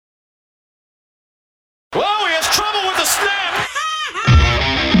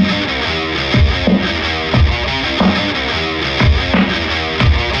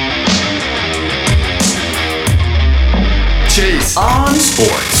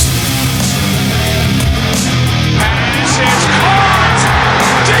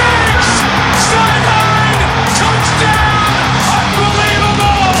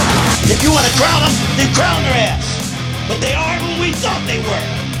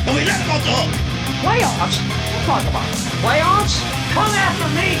Playoffs? We'll talk about it. Playoffs? Come after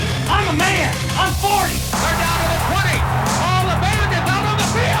me. I'm a man. I'm 40. They're down to the 20. All the band is out on the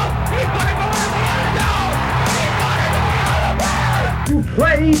field. He's going to go into the end zone. He's going into the end zone. You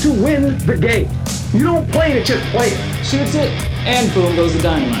play to win the game. You don't play to just play it. Shoots it, and boom goes the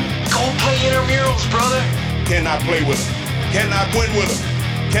dynamite. Go play intramurals, brother. Cannot play with him. Cannot win with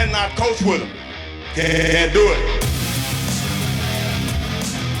him. Cannot coach with him. Can't do it.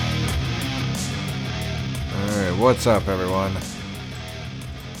 Alright, what's up, everyone?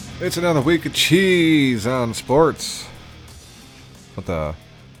 It's another week of Cheez on Sports. With a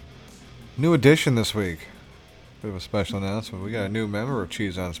new edition this week. Bit of a special announcement. We got a new member of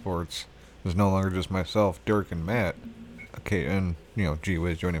Cheez on Sports. It's no longer just myself, Dirk, and Matt. Okay, and, G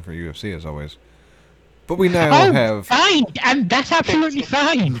Wiz joining for UFC as always. But we now have... fine, and that's absolutely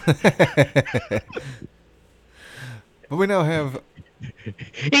fine. But we now have...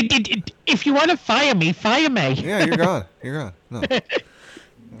 If you want to fire me, fire me. Yeah, you're gone. You're gone. No.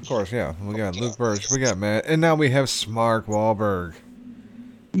 Of course, yeah. We got Luke Birch, we got Matt, and now we have Smark Wahlberg.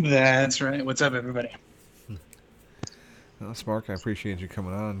 That's right. What's up, everybody? Well, Smark, I appreciate you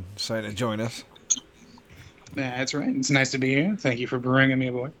coming on, deciding to join us. That's right. It's nice to be here. Thank you for bringing me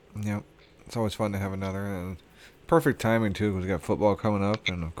aboard. Yep. It's always fun to have another, and perfect timing, too, because we got football coming up,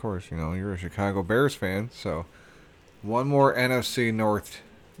 and, of course, you're a Chicago Bears fan, so one more NFC North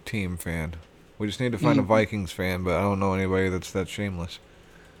team fan. We just need to find a Vikings fan, but I don't know anybody that's that shameless.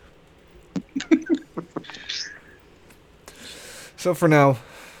 So for now,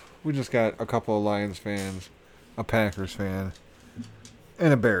 we just got a couple of Lions fans, a Packers fan,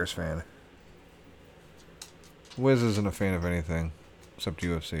 and a Bears fan. Wiz isn't a fan of anything except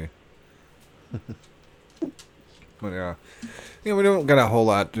UFC. But yeah, we don't got a whole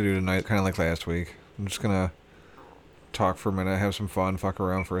lot to do tonight, kind of like last week. I'm just gonna talk for a minute, have some fun, fuck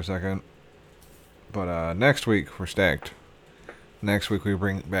around for a second. But next week we're stacked. Next week we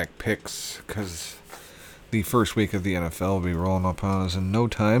bring back picks because the first week of the NFL will be rolling up on us in no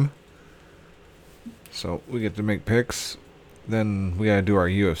time. So we get to make picks. Then we gotta do our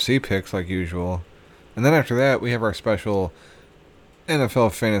UFC picks like usual. And then after that we have our special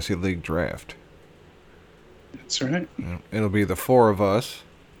NFL Fantasy League draft. That's right. It'll be the four of us.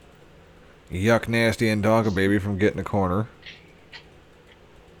 Yuck Nasty and Dogga Baby from Getting a Corner.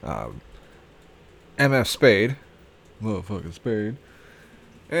 MF Spade. Motherfucking Spade.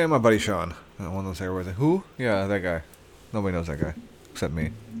 And my buddy Sean. That one that's everybody's like, who? Yeah, that guy. Nobody knows that guy. Except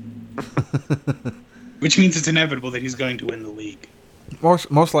me. Which means it's inevitable that he's going to win the league.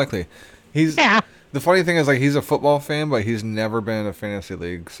 Most likely. Yeah. The funny thing is, he's a football fan, but he's never been in a fantasy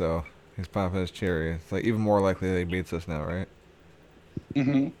league, so he's popping his cherry. It's even more likely that he beats us now, right?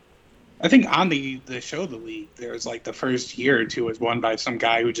 Mm-hmm. I think on the show, The League, there's the first year or two was won by some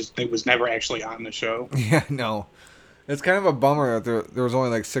guy who just was never actually on the show. Yeah, no. It's kind of a bummer that there was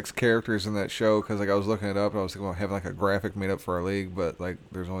only 6 characters in that show, because I was looking it up and I was thinking about having a graphic made up for our league, but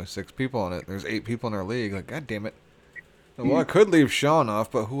there's only 6 people on it. There's 8 people in our league. God damn it. Well, I could leave Sean off,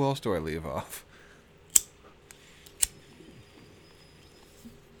 but who else do I leave off?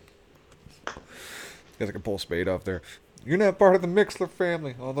 Guess I can pull Spade off there. You're not part of the Mixler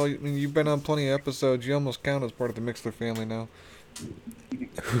family. Although, you've been on plenty of episodes. You almost count as part of the Mixler family now.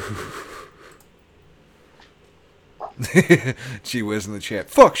 Gee whiz in the chat.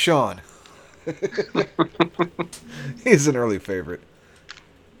 Fuck Sean. He's an early favorite.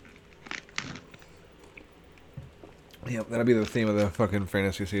 Yep, that'll be the theme of the fucking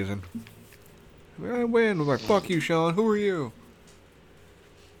fantasy season. I win. I'm like, fuck you, Sean. Who are you?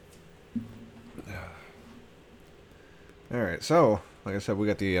 Alright, so, like I said, we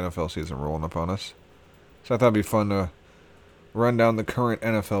got the NFL season rolling up on us. So I thought it'd be fun to run down the current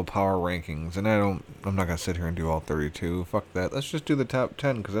NFL power rankings. And I'm not going to sit here and do all 32. Fuck that. Let's just do the top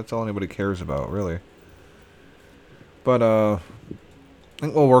 10, because that's all anybody cares about, really. But, I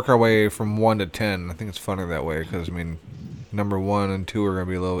think we'll work our way from 1 to 10. I think it's funner that way, because, number 1 and 2 are going to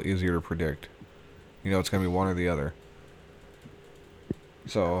be a little easier to predict. It's going to be one or the other.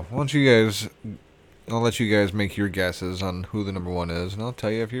 So, I'll let you guys make your guesses on who the number 1 is, and I'll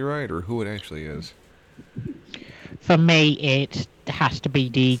tell you if you're right or who it actually is. For me, it has to be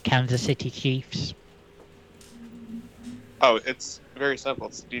the Kansas City Chiefs. Oh, it's very simple.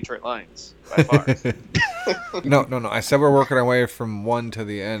 It's the Detroit Lions, by far. No. I said we're working our way from 1 to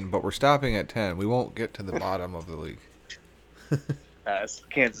the end, but we're stopping at 10. We won't get to the bottom of the league. It's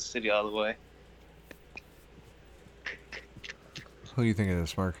Kansas City all the way. Who do you think it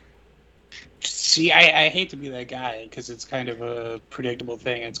is, Mark? See, I hate to be that guy because it's kind of a predictable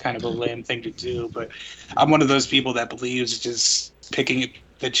thing. It's kind of a lame thing to do, but I'm one of those people that believes just picking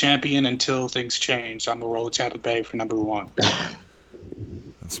the champion until things change. I'm gonna roll the Tampa Bay for number 1.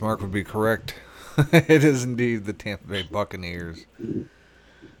 And Smart would be correct. It is indeed the Tampa Bay Buccaneers.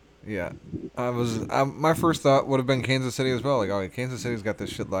 Yeah, my first thought would have been Kansas City as well. Like, oh, Kansas City's got this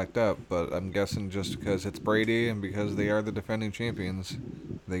shit locked up, but I'm guessing just because it's Brady and because they are the defending champions,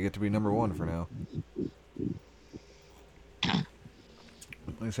 they get to be number 1 for now. Like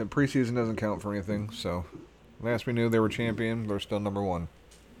I said, preseason doesn't count for anything, so last we knew they were champion, they're still number 1.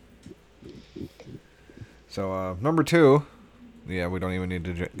 So, number 2, yeah, we don't even need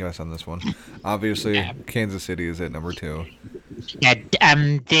to guess on this one. Obviously, Kansas City is at number 2. Yeah,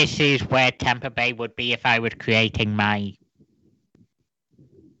 this is where Tampa Bay would be if I was creating my...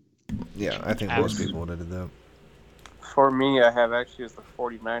 Yeah, I think most people would have did that. For me, I have actually as the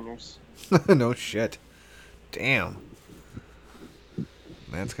 49ers. No shit. Damn.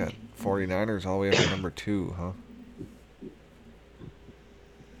 That's got 49ers all the way up to number 2, huh?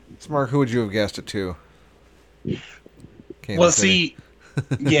 Smart, who would you have guessed at 2? Well, see,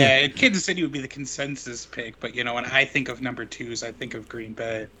 yeah, Kansas City would be the consensus pick, but you know, when I think of number 2s, I think of Green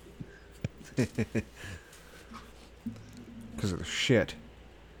Bay. Because of the shit.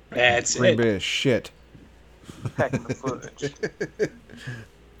 That's Green it. Bay is shit. Packing the footage.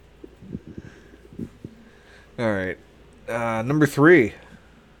 All right. Number 3.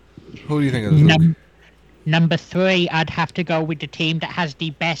 Who do you think is Luke? Number 3, I'd have to go with the team that has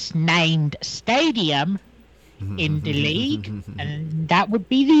the best named stadium in the league, and that would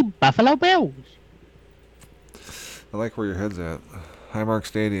be the Buffalo Bills. I like where your head's at. Highmark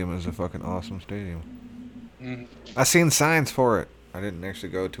Stadium is a fucking awesome stadium. I seen signs for it. I didn't actually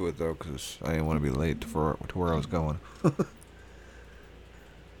go to it though because I didn't want to be late to where I was going.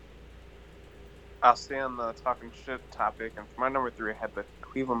 I'll stay on the talking shit topic, and for my number 3, I had the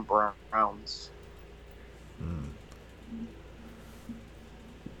Cleveland Browns.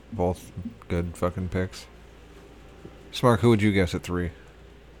 Both good fucking picks. Smart, who would you guess at 3?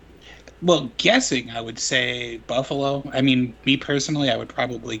 Well, guessing, I would say Buffalo. I mean, me personally, I would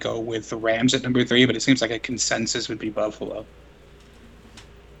probably go with the Rams at number 3, but it seems like a consensus would be Buffalo.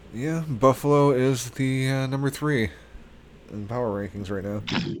 Yeah, Buffalo is the number 3 in power rankings right now.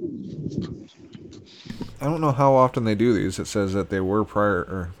 I don't know how often they do these. It says that they were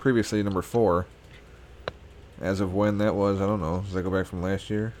previously number 4. As of when that was, I don't know. Does that go back from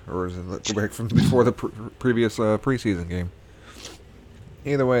last year? Or does it go back from before the previous preseason game?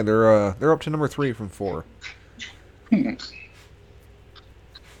 Either way, they're up to number 3 from 4.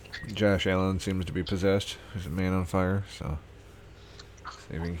 Josh Allen seems to be possessed. He's a man on fire, so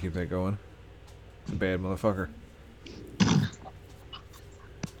see if we can keep that going. He's a bad motherfucker.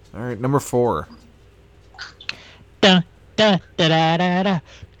 Alright, number 4. Da, da, da, da, da, da.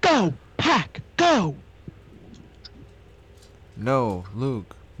 Go, Pack, go! No,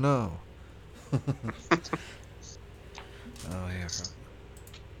 Luke, no. Oh, yeah.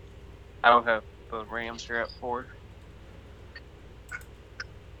 I don't have the Rams here at 4.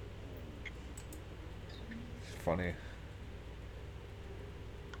 Funny.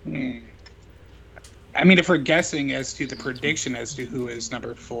 I mean, if we're guessing as to the prediction as to who is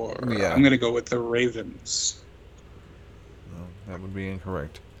number 4, Yeah. I'm going to go with the Ravens. No, that would be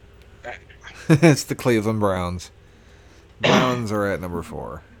incorrect. It's the Cleveland Browns. Browns are at number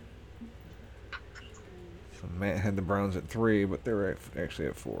 4. So Matt had the Browns at 3, but they're actually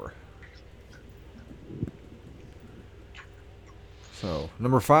at 4. So,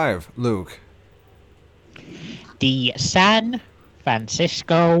 number 5, Luke. The San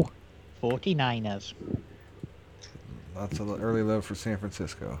Francisco 49ers. Lots of early love for San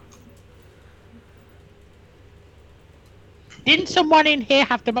Francisco. Didn't someone in here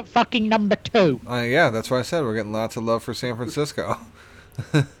have them at fucking number 2? Yeah, that's why I said we're getting lots of love for San Francisco.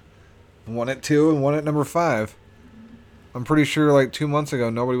 One at 2 and one at number 5. I'm pretty sure like 2 months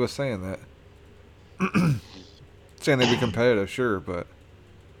ago nobody was saying that. Saying they'd be competitive, sure, but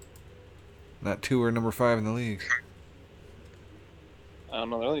not 2 or number 5 in the league. I don't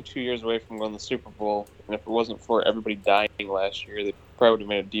know. They're only 2 years away from winning the Super Bowl, and if it wasn't for everybody dying last year, they probably would have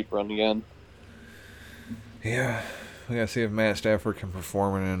made a deep run again. Yeah, we gotta see if Matt Stafford can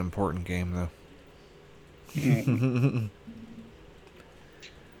perform in an important game, though.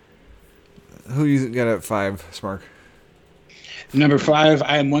 Who you got at 5, Smark? Number 5,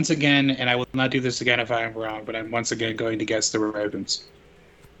 I am once again, and I will not do this again if I am wrong, but I'm once again going to guess the Ravens.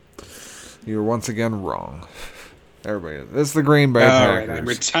 You're once again wrong. Everybody is. It's the Green Bay Packers. Packers. I'm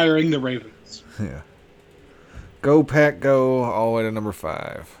retiring the Ravens. Yeah. Go, Pack, go, all the way to number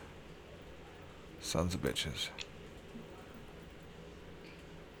 5. Sons of bitches.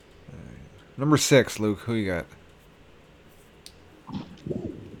 Number 6, Luke, who you got?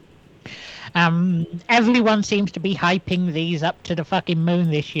 Everyone seems to be hyping these up to the fucking moon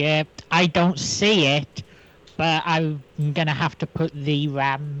this year. I don't see it, but I'm gonna have to put the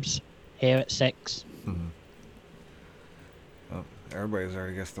Rams here at 6. Oh, everybody's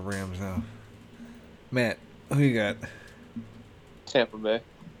already guessed the Rams now. Matt, who you got? Tampa Bay.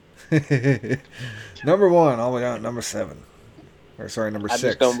 Number 1, all the way down at number 7. Or sorry, number 6. I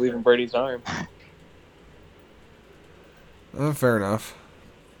just don't believe in Brady's arm. Fair enough.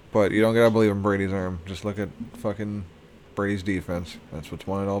 But you don't gotta believe in Brady's arm. Just look at fucking Brady's defense. That's what's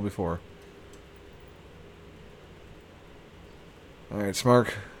won it all before. Alright,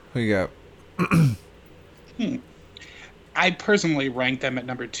 Smark, who you got? I personally rank them at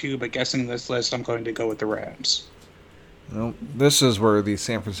number 2, but guessing this list, I'm going to go with the Rams. Well, this is where the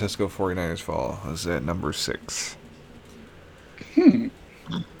San Francisco 49ers fall. Is at number 6.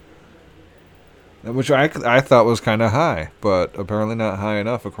 Which I thought was kind of high, but apparently not high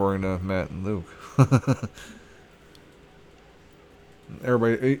enough according to Matt and Luke.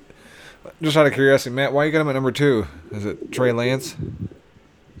 Everybody, just out of curiosity, Matt, why you got him at number 2? Is it Trey Lance?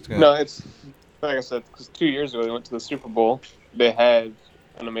 No, it's like I said, because 2 years ago they went to the Super Bowl. They had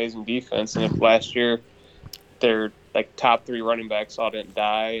an amazing defense, and if last year their top 3 running backs all didn't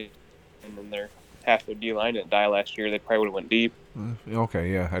die, and then half their D-line didn't die last year, they probably would have went deep.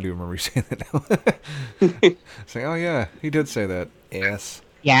 Okay, yeah, I do remember you saying that now. Saying, oh yeah, he did say that. Yes.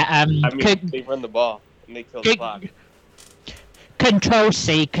 Yeah, I mean, they run the ball, and they kill the clock. Control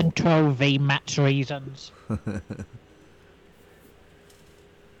C, Control V, Matt's reasons.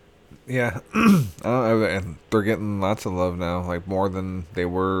 Yeah, and they're getting lots of love now, like more than they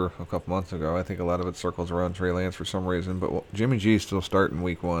were a couple months ago. I think a lot of it circles around Trey Lance for some reason, but Jimmy G's still starting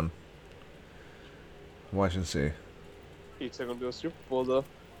week 1. Watch and see. He took him to a Super Bowl, though.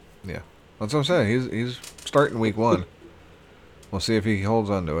 Yeah, that's what I'm saying. He's starting week 1. We'll see if he holds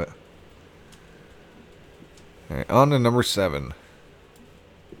on to it. All right, on to number 7.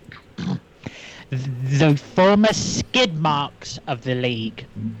 The former skid marks of the league,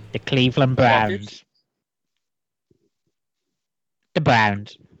 the Cleveland Browns. The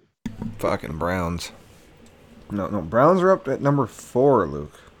Browns. Fucking Browns. No, Browns are up at number 4,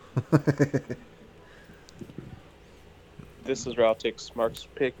 Luke. This is where I'll take Smart's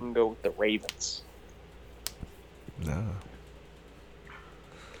pick and go with the Ravens. No.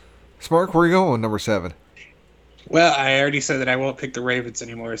 Smart, where you going? Number 7. Well, I already said that I won't pick the Ravens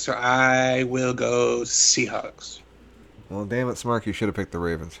anymore, so I will go Seahawks. Well, damn it, Smart, you should have picked the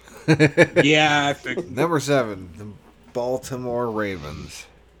Ravens. Yeah, I think. Number 7, the Baltimore Ravens.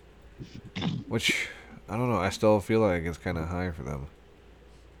 Which, I don't know, I still feel like it's kind of high for them.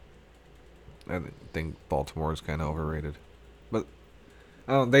 I think Baltimore is kind of overrated. But,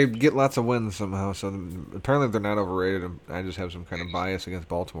 I don't know, they get lots of wins somehow, so apparently they're not overrated, and I just have some kind of bias against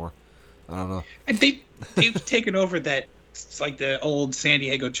Baltimore. I don't know. And they've taken over that, it's like the old San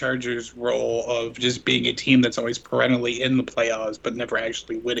Diego Chargers role of just being a team that's always perennially in the playoffs but never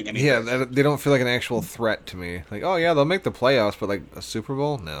actually winning anything. Yeah, they don't feel like an actual threat to me. Like, oh yeah, they'll make the playoffs, but like a Super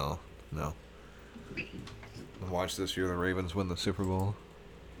Bowl? No. Watch this year the Ravens win the Super Bowl.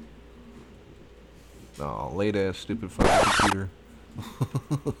 Oh, late ass stupid fucking computer.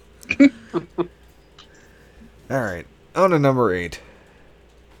 Alright, on to number 8.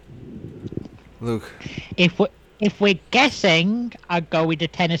 Luke. If we're guessing, I'd go with the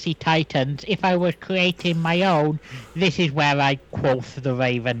Tennessee Titans. If I was creating my own, this is where I quoth the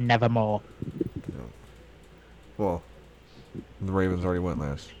Raven nevermore. Well, the Ravens already went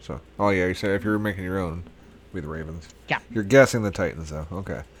last, so. Oh yeah, you said if you're making your own, it'd be the Ravens. Yeah. You're guessing the Titans though.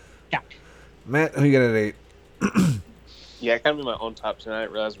 Okay. Yeah. Matt, who you got at 8? Yeah, I kind of do my own top 10. I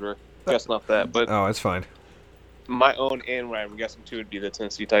didn't realize we were guessing off that, but Oh, it's fine. my own and what I'm guessing too would be the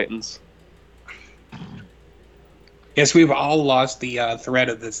Tennessee Titans. Yes, we've all lost the thread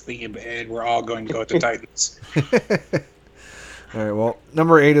of this theme, and we're all going to go with the Titans. All right, well,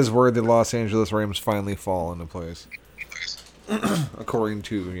 number 8 is where the Los Angeles Rams finally fall into place. According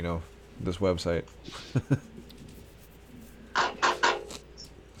to, this website.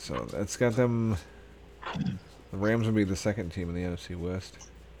 So that's got them. The Rams would be the second team in the NFC West.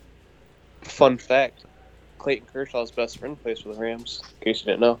 Fun fact: Clayton Kershaw's best friend plays for the Rams. In case you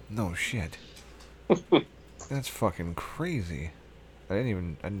didn't know. No shit. That's fucking crazy.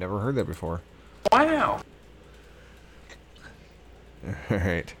 I'd never heard that before. Wow. All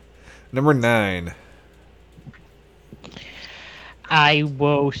right, number 9. I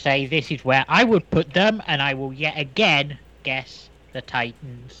will say this is where I would put them, and I will yet again guess the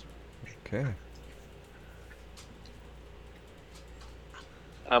Titans. Okay.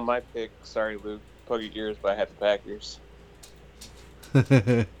 On my pick, sorry Luke, plug your ears, but I had the Packers.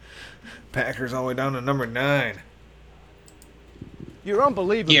 Packers all the way down to number 9. You're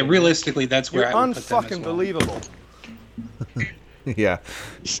unbelievable. Yeah, realistically, that's where You're I would put them as unfucking well. believable. Yeah.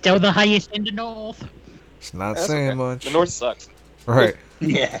 Still the highest in the north. It's not That's saying okay. much. The North sucks. Right.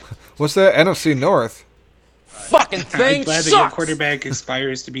 Yeah. What's that? NFC North. Fucking I'm thing glad that your sucks. quarterback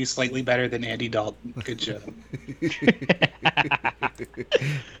aspires to be slightly better than Andy Dalton. Good job.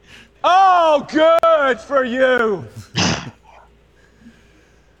 Oh, good for you.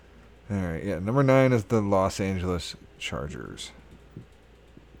 All right, yeah. Number 9 is the Los Angeles Chargers,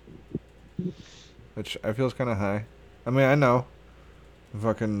 which I feel is kind of high. I mean, I know.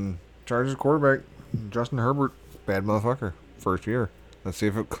 Fucking Chargers quarterback, Justin Herbert, bad motherfucker. First year. Let's see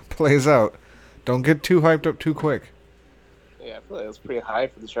if it plays out. Don't get too hyped up too quick. Yeah, I feel like that's pretty high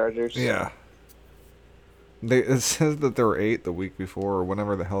for the Chargers. Yeah. It says that they were 8 the week before, or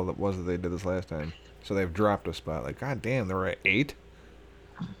whenever the hell it was that they did this last time. So they've dropped a spot. Like, god damn, they were at 8?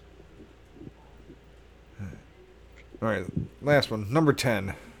 Alright, last one. Number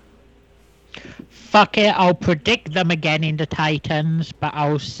 10. Fuck it, I'll predict them again in the Titans, but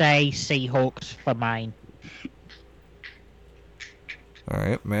I'll say Seahawks for mine.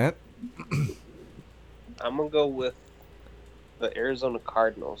 Alright, Matt. I'm going to go with the Arizona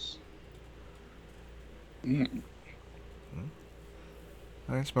Cardinals.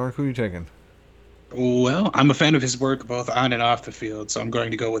 Alright, Mark, who are you taking? Well, I'm a fan of his work both on and off the field, so I'm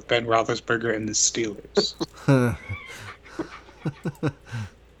going to go with Ben Roethlisberger and the Steelers.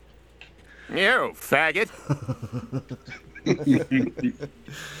 You faggot.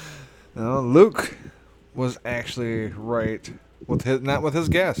 No, Luke was actually right with his, not with his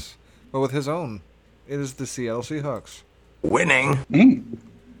guess, but with his own. It is the Seattle Seahawks, Winning.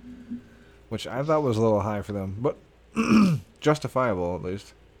 which I thought was a little high for them, but justifiable at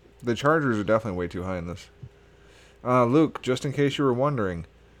least. The Chargers are definitely way too high in this. Luke, just in case you were wondering,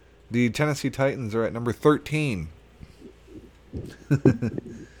 the Tennessee Titans are at number 13.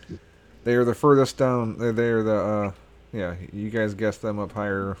 They are the furthest down. They're the, yeah, you guys guessed them up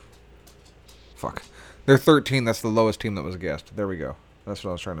higher. Fuck. They're 13. That's the lowest team that was guessed. There we go. That's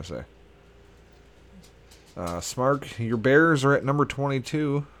what I was trying to say. Smark, your Bears are at number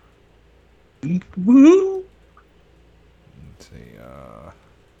 22. Woo! Let's see.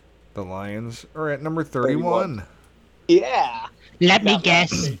 The Lions are at number 31. Yeah. Let me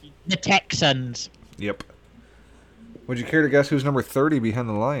guess, the Texans. Yep. Would you care to guess who's number 30 behind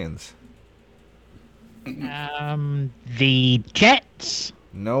the Lions? The Jets.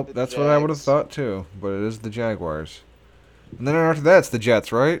 Nope, The that's what I would have Jags. thought too, but it is the Jaguars. And then after that, it's the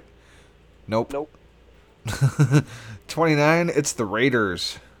Jets, right? Nope. Nope. 29, it's the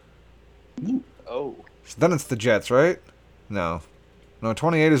Raiders. Oh. So then it's the Jets, right? No. No,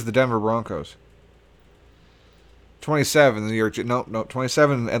 28 is the Denver Broncos. 27, the New York... No,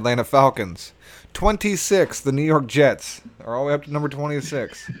 27, Atlanta Falcons. 26, the New York Jets. Are all the way up to number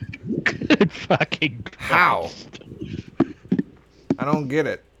 26. Good fucking How? Christ. I don't get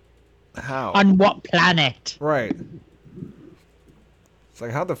it. How? On what planet? Right. It's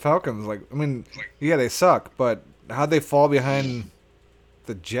like, how'd the Falcons, like... I mean, yeah, they suck, but how'd they fall behind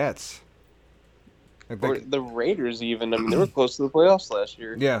the Jets? Like, Or the Raiders even. I mean, they were close to the playoffs last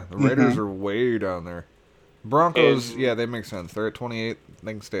year. yeah, the Raiders are way down there. Broncos, yeah, they make sense. They're at 28.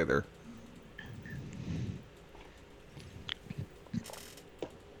 They can stay there.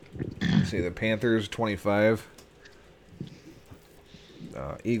 Let's see, the Panthers, 25.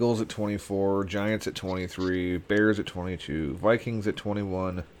 Eagles at 24. Giants at 23. Bears at 22. Vikings at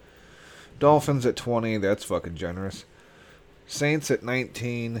 21. Dolphins at 20. That's fucking Saints at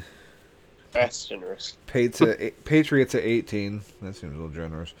 19. That's generous. Patriots at 18. That seems a little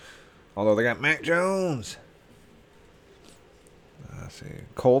generous. Although they got Mac Jones. Let's see.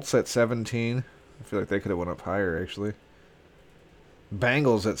 Colts at 17. I feel like they could have went up higher, actually.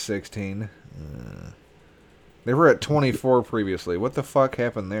 Bengals at 16. They were at 24 previously. What the fuck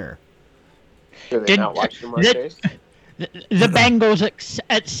happened there? Did they Didn't- not watch Jamar Chase? The Bengals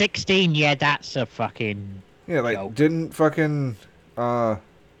at 16, yeah, that's a fucking... Yeah, like, joke. didn't fucking... oh,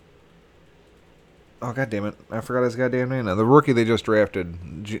 god damn it. I forgot his goddamn name now. The rookie they just drafted,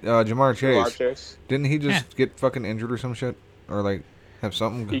 Jamar Chase. Jamar Chase. Didn't he just get fucking injured or some shit? Or, like, have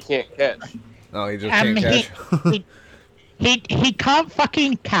something? He can't catch. No, he just can't catch. He can't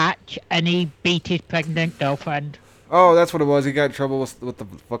fucking catch, and he beat his pregnant girlfriend. Oh, that's what it was. He got in trouble with the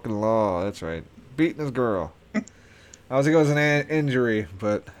fucking law. That's right. Beating his girl. I was thinking it was an injury,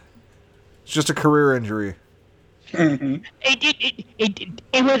 but it's just a career injury. It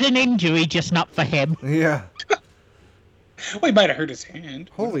was an injury, just not for him. Yeah. Well, he might have hurt his hand.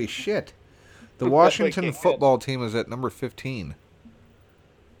 Holy shit. The That's Washington like football team is at number 15.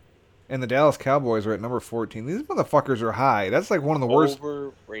 And the Dallas Cowboys are at number 14. These motherfuckers are high. That's like one of the worst.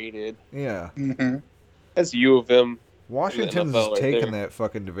 Overrated. Yeah. Mm-hmm. That's U of M. Washington's NFL right taking there. that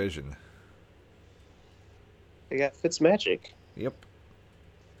fucking division. They got Fitzmagic. Yep.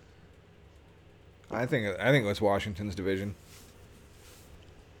 I think it was Washington's division.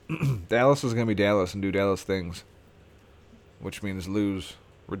 Dallas is going to be Dallas and do Dallas things, which means lose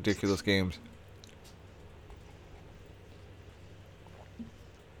ridiculous games.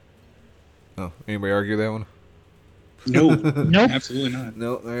 Oh, anybody argue that one? No, Nope. absolutely not.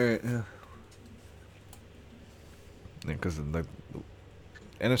 No, all right. Yeah. Because the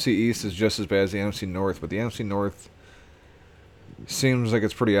NFC East is just as bad as the NFC North, but the NFC North seems like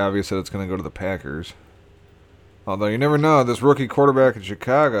it's pretty obvious that it's going to go to the Packers. Although you never know, this rookie quarterback in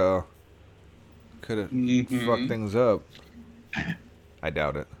Chicago could have fucked things up. I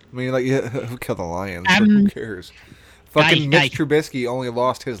doubt it. I mean, like, yeah, who killed the Lions? So who cares? Fucking Mitch Trubisky only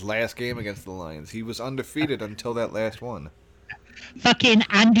lost his last game against the Lions. He was undefeated until that last one. Fucking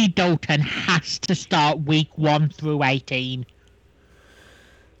Andy Dalton has to start week 1 through 18.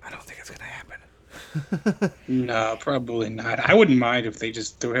 I don't think it's going to happen. No, probably not. I wouldn't mind if they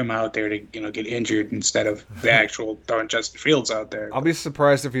just threw him out there to, get injured instead of the actual throwing Justin Fields out there. I'll be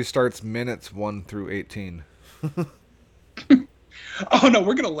surprised if he starts minutes 1 through 18. Oh, no,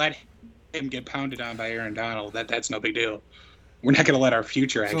 we're going to let him get pounded on by Aaron Donald. That's no big deal. We're not going to let our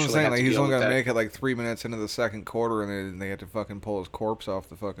future That's actually what I'm saying. have Like, to he's deal only with going to that. make it like 3 minutes into the second quarter, and then they have to fucking pull his corpse off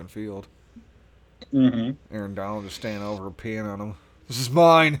the fucking field. Mm-hmm. Aaron Donald just standing over peeing on him. This is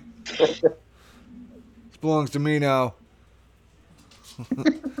mine. This belongs to me now.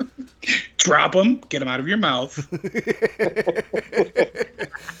 Drop him. Get him out of your mouth.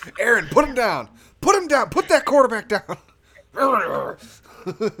 Aaron, put him down. Put him down. Put that quarterback down.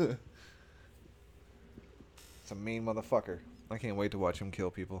 It's a mean motherfucker. I can't wait to watch him kill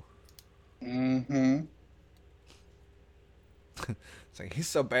people. Mm-hmm. It's like, he's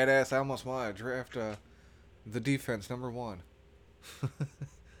so badass, I almost want to draft the defense #1.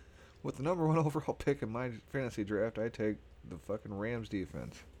 With the #1 overall pick in my fantasy draft, I take the fucking Rams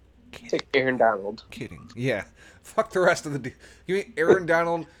defense. Take Aaron Donald. Kidding. Yeah. Fuck the rest of the give me Aaron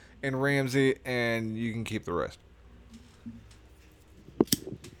Donald and Ramsey, and you can keep the rest.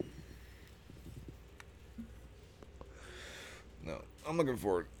 No. I'm looking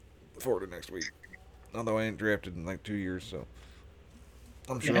forward to next week. Although I ain't drafted in like 2 years, so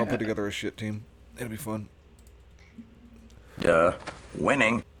I'm sure I'll put together a shit team. It'll be fun.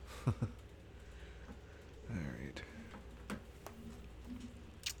 Winning. Alright.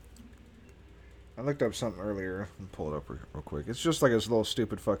 I looked up something earlier. I'll pull it up real quick. It's just like this little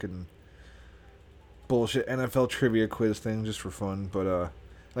stupid fucking bullshit NFL trivia quiz thing just for fun. But,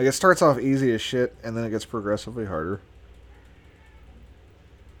 like, it starts off easy as shit, and then it gets progressively harder.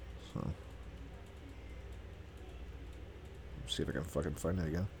 So. Let's see if I can fucking find it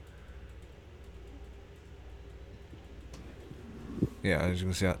again. Yeah, as you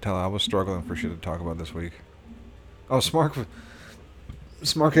can see, I was struggling for shit to talk about this week. Oh, Smark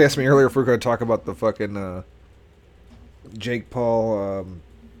asked me earlier if we were going to talk about the fucking Jake Paul.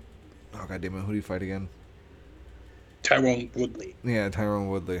 Oh, goddammit, who do you fight again? Tyrone Woodley. Yeah, Tyrone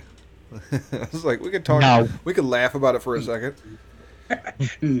Woodley. I was like, we could talk. No. We could laugh about it for a second.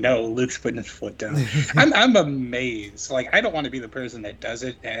 No, Luke's putting his foot down. I'm amazed. Like, I don't want to be the person that does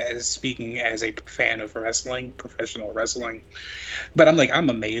it, as speaking as a fan of wrestling, professional wrestling. But I'm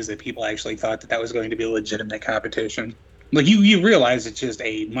amazed that people actually thought that was going to be a legitimate competition. Like, you realize it's just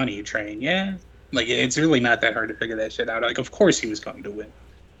a money train, yeah? Like, it's really not that hard to figure that shit out. Like, of course he was going to win.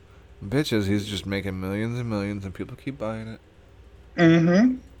 Bitches, he's just making millions and millions, and people keep buying it.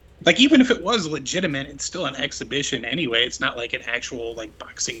 Mm-hmm. Like, even if it was legitimate, it's still an exhibition anyway. It's not like an actual, like,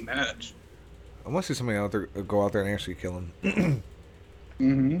 boxing match. I want to see somebody out there go out there and actually kill him.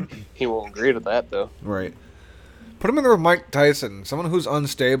 Mm-hmm. He won't agree to that, though. Right. Put him in there with Mike Tyson, someone who's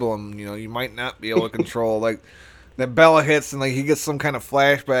unstable and, you might not be able to control. Like, that bell hits and, like, he gets some kind of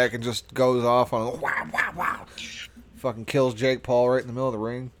flashback and just goes off on him. Wow, wow, wow. Fucking kills Jake Paul right in the middle of the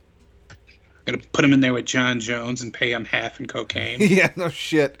ring. Gonna put him in there with John Jones and pay him half in cocaine. Yeah, no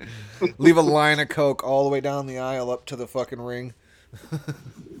shit. Leave a line of coke all the way down the aisle up to the fucking ring.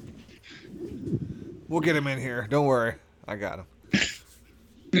 We'll get him in here. Don't worry. I got him.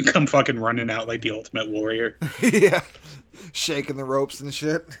 Come fucking running out like the Ultimate Warrior. Yeah. Shaking the ropes and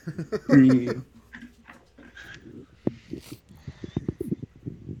shit.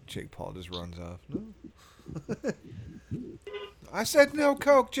 Jake Paul just runs off. No. I said no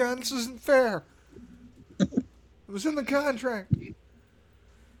coke, John. This isn't fair. It was in the contract.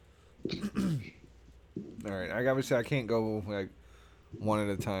 All right, I gotta say I can't go like one at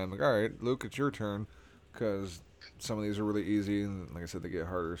a time. Like, all right, Luke, it's your turn, because some of these are really easy, and like I said, they get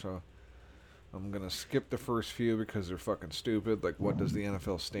harder. So I'm gonna skip the first few because they're fucking stupid. Like, what does the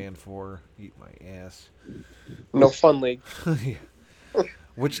NFL stand for? Eat my ass. No fun league. Yeah.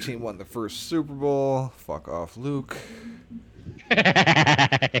 Which team won the first Super Bowl? Fuck off, Luke.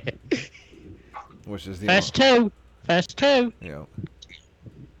 Which is the First two. Yeah.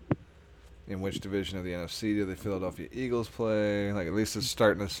 In which division of the NFC do the Philadelphia Eagles play? Like, at least it's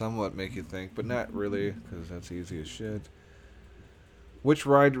starting to somewhat make you think, but not really, because that's easy as shit. Which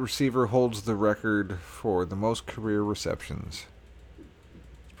wide receiver holds the record for the most career receptions?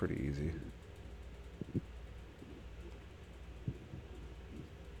 It's pretty easy.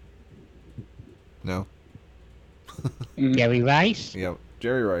 No? Jerry Rice? Yep,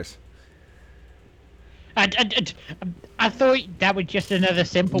 Jerry Rice. I thought that was just another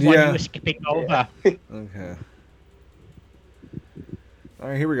simple one you were skipping over. Okay.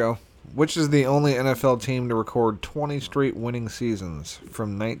 Alright, here we go. Which is the only NFL team to record 20 straight winning seasons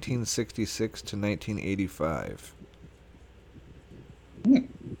from 1966 to 1985?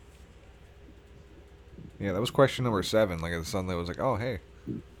 Yeah, that was question number 7. Like, it suddenly was like, oh, hey.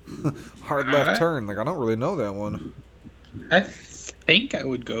 Hard left turn. Like, I don't really know that one. I think I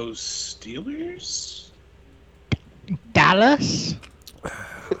would go Steelers. Dallas?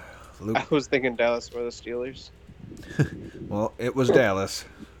 Luke. I was thinking Dallas were the Steelers. Well, it was Dallas,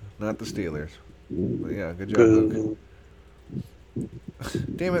 not the Steelers. But yeah, good job, Luke.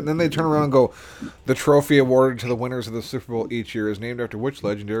 Damn it, and then they turn around and go, the trophy awarded to the winners of the Super Bowl each year is named after which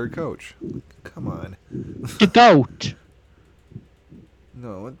legendary coach? Come on. The GOAT.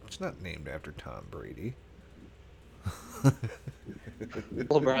 No, it's not named after Tom Brady.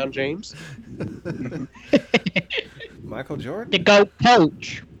 LeBron James. Michael Jordan? The GOAT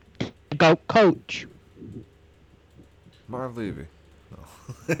coach. The GOAT coach. Marv Levy.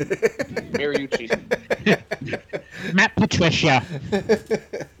 Mariucci. Matt Patricia.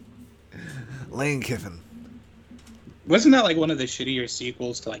 Lane Kiffin. Wasn't that like one of the shittier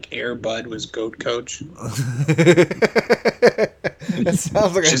sequels to like Air Bud was Goat Coach? That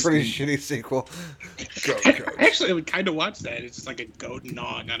sounds like a pretty shitty sequel. Goat Coach. Actually, I would kind of watch that. It's just like a goat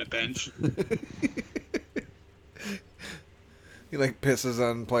gnawing on a bench. He like pisses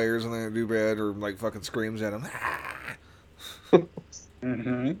on players and they do bad, or like fucking screams at them.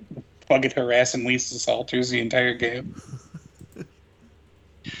 Mm-hmm. Fucking harassing Lisa Salters the entire game.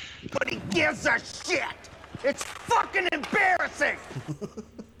 But he gives a shit! It's fucking embarrassing!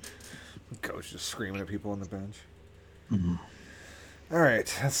 Coach just screaming at people on the bench. Mm-hmm.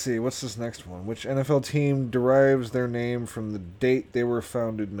 Alright, let's see. What's this next one? Which NFL team derives their name from the date they were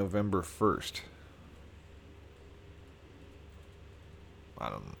founded, November 1st? I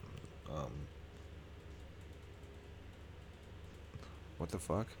don't know. What the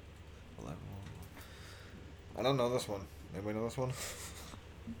fuck? I don't know this one. Anybody know this one?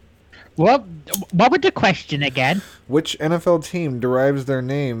 What was the question again? Which NFL team derives their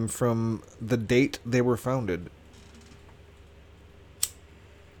name from the date they were founded?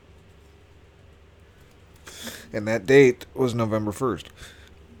 And that date was November 1st.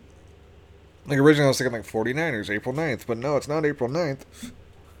 Like, originally I was thinking like 49ers, April 9th. But no, it's not April 9th.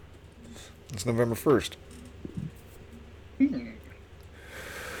 It's November 1st.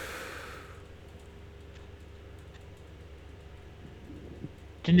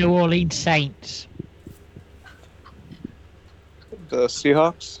 The New Orleans Saints. The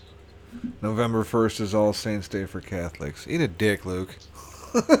Seahawks. November 1st is All Saints Day for Catholics. Eat a dick, Luke.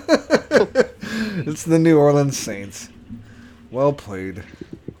 It's the New Orleans Saints. Well played.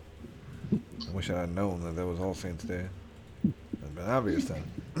 I wish I had known that was All Saints Day. That'd been obvious then.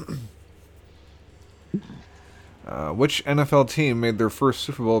 Which NFL team made their first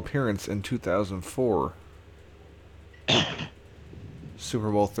Super Bowl appearance in 2004?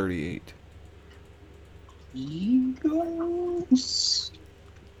 Super Bowl 38. Eagles?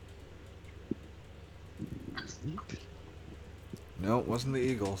 No, it wasn't the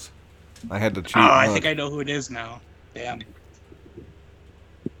Eagles. I had to cheat. Oh, I think I know who it is now. Damn.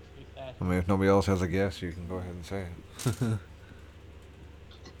 I mean, if nobody else has a guess, you can go ahead and say it.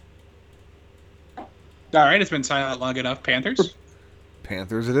 All right, it's been silent long enough. Panthers?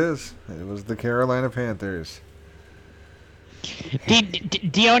 Panthers it is. It was the Carolina Panthers.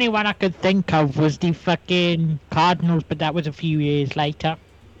 The only one I could think of was the fucking Cardinals, but that was a few years later.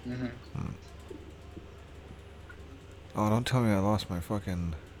 Mm-hmm. Oh, don't tell me I lost my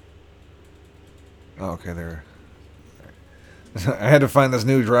fucking... Oh, okay, there. I had to find this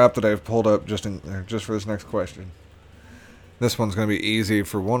new drop that I've pulled up just for this next question. This one's going to be easy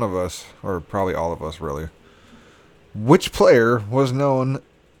for one of us, or probably all of us, really. Which player was known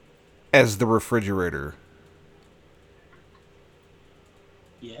as the refrigerator?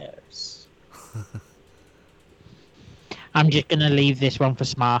 Yes. I'm just going to leave this one for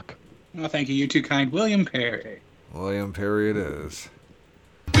Smark. Oh, thank you. You're too kind. William Perry. William Perry it is.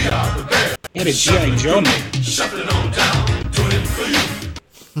 He had a G.I. Joe movie.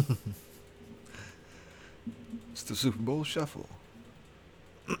 It's the Super Bowl Shuffle.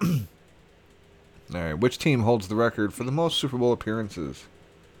 Alright, which team holds the record for the most Super Bowl appearances?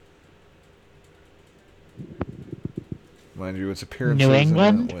 Mind you, it's appearances New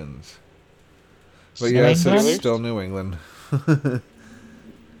England? and not wins. But yes, it's still New England. I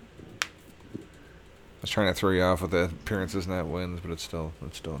was trying to throw you off with the appearances, not wins, but it's still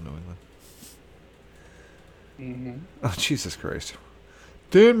New England. Mm-hmm. Oh, Jesus Christ.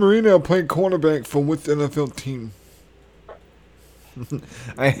 Dan Marino played cornerback for which NFL team?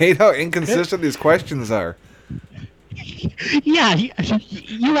 I hate how inconsistent these questions are. Yeah,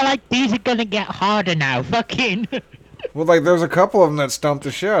 you were like, these are going to get harder now. Fucking. Well, like, there's a couple of them that stumped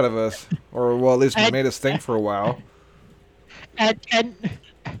the shit out of us. Or, well, at least made us think for a while. And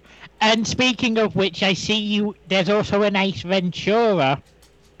speaking of which, I see you. There's also an Ace Ventura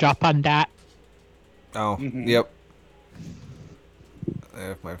drop on that. Oh, yep.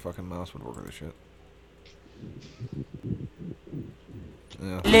 If my fucking mouse would work with this shit.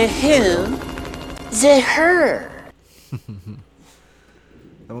 Yeah. Le who? The her.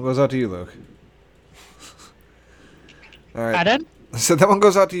 That one goes out to you, Luke. All right. Pardon? I said that one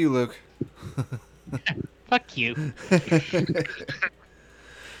goes out to you, Luke. Fuck you.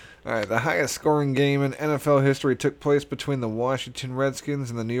 All right, the highest scoring game in NFL history took place between the Washington Redskins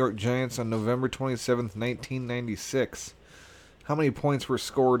and the New York Giants on November 27th, 1996. How many points were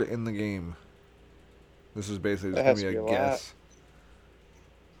scored in the game? This is basically just going to be a guess.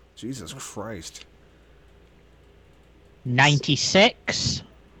 Jesus Christ. 96.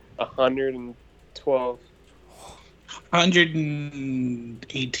 112.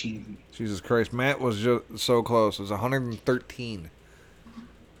 118. Jesus Christ. Matt was just so close. It was 113.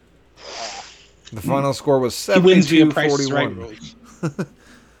 The final score was 72-41. I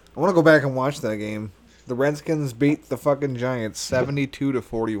want to go back and watch that game. The Redskins beat the fucking Giants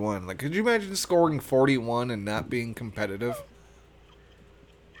 72-41. Like, could you imagine scoring 41 and not being competitive?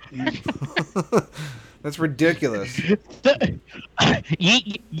 That's ridiculous.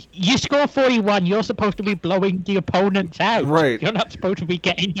 You score 41, you're supposed to be blowing the opponents out. Right. You're not supposed to be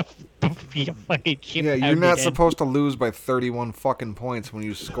getting the fucking shit. Yeah, you're not supposed to lose by 31 fucking points when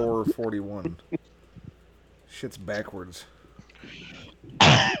you score 41. Shit's backwards.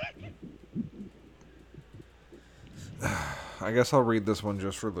 I guess I'll read this one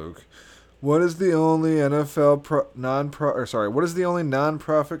just for Luke. What is the only what is the only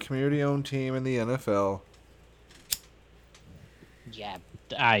non-profit community-owned team in the NFL? Yeah,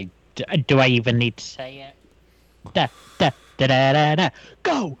 do I even need to say it? Da, da, da, da, da, da.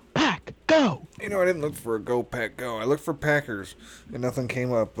 Go, Pack, go! You know, I didn't look for a Go Pack Go. I looked for Packers, and nothing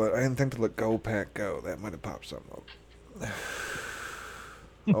came up, but I didn't think to look Go Pack Go. That might have popped something up.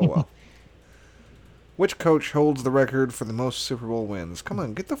 Oh, well. Which coach holds the record for the most Super Bowl wins? Come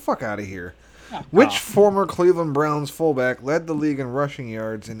on, get the fuck out of here. Which former Cleveland Browns fullback led the league in rushing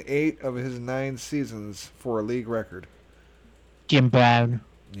yards in 8 of his 9 seasons for a league record? Jim Brown.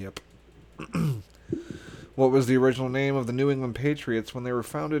 Yep. What was the original name of the New England Patriots when they were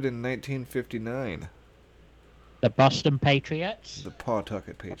founded in 1959? The Boston Patriots? The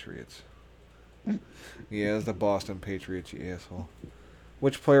Pawtucket Patriots. Yeah, it's the Boston Patriots, you asshole.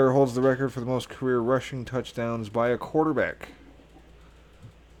 Which player holds the record for the most career rushing touchdowns by a quarterback?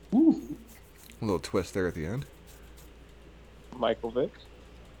 Ooh. A little twist there at the end. Michael Vick.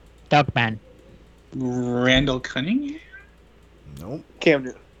 Dogman. Randall Cunningham? Nope. Cam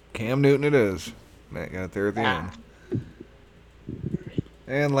Newton. Cam Newton it is. Matt got it there at the end.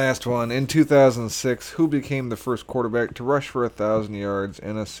 And last one. In 2006, who became the first quarterback to rush for 1,000 yards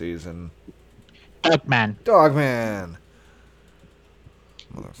in a season? Dogman. Dogman.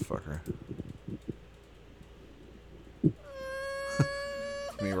 Motherfucker.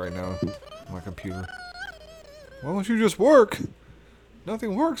 Me right now. My computer. Why don't you just work?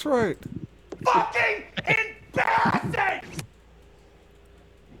 Nothing works right. Fucking embarrassing!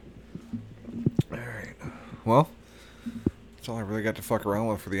 Alright. Well, that's all I really got to fuck around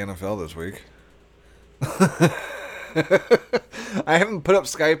with for the NFL this week. I haven't put up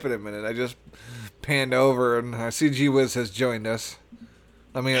Skype in a minute. I just panned over and I see G-Wiz has joined us.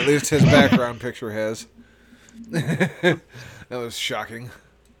 I mean, at least his background picture has. That was shocking.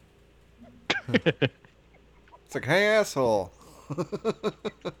 It's like, hey, asshole.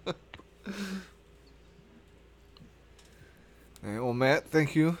 All right, well, Matt,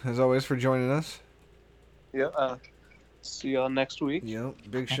 thank you as always for joining us. Yeah. See y'all next week. Yep,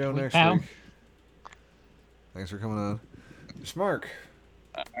 big show next pal. week. Thanks for coming on. Smark.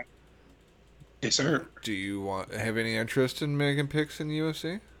 Yes, sir. Do you have any interest in making picks in the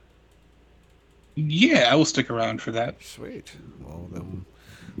UFC? Yeah, I will stick around for that. Sweet. Well, then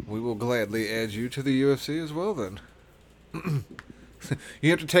we will gladly add you to the UFC as well, then.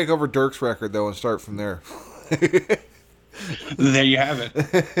 You have to take over Dirk's record, though, and start from there. There you have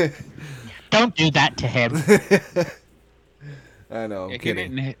it. Don't do that to him. I know, I'm He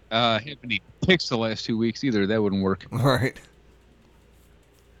kidding. didn't have any picks the last 2 weeks either. That wouldn't work. All right.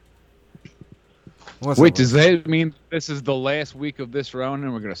 Wait, does that mean this is the last week of this round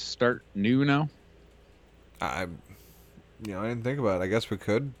and we're going to start new now? I didn't think about it. I guess we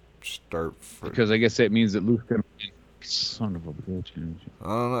could start Because I guess that means that Luke's going to... Son of a bitch. I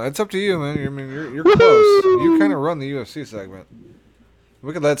don't know. It's up to you, man. You're close. You kind of run the UFC segment.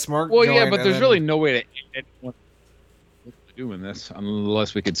 We could let Smart Well, join. yeah, but there's then... really no way to anyone doing this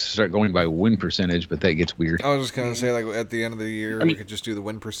unless we could start going by win percentage, but that gets weird. I was just gonna say, like, at the end of the year, we could just do the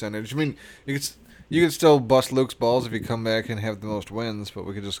win percentage. I mean, you could still bust Luke's balls if you come back and have the most wins, but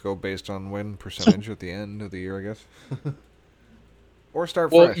we could just go based on win percentage at the end of the year, I guess. Or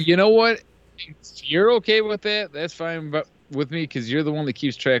start fresh. Well, you know what? If you're okay with that, that's fine with me, because you're the one that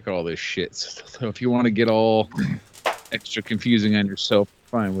keeps track of all this shit. So if you want to get all extra confusing on yourself,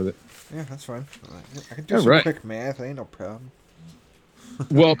 fine with it. Yeah, that's fine. I can do some quick math. Ain't no problem.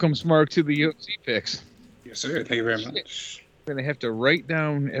 Welcome, Smark, to the UFC picks. Yes, sir. Thank you very much. I'm going to have to write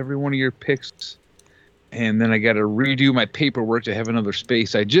down every one of your picks, and then I got to redo my paperwork to have another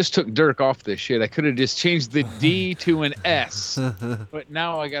space. I just took Dirk off this shit. I could have just changed the D to an S, but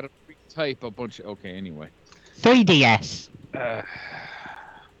now I got to retype a bunch of... Okay, anyway. 3DS.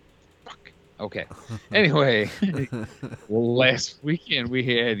 Fuck. Okay. Anyway, well, last weekend we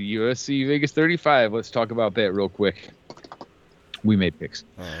had UFC Vegas 35. Let's talk about that real quick. We made picks.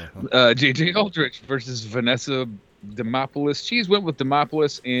 JJ Aldrich versus Vanessa Demopoulos. Cheez went with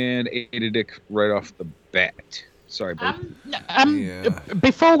Demopoulos and ate a dick right off the bat. Sorry, buddy.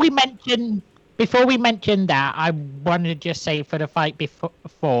 Before we mention that, I want to just say for the fight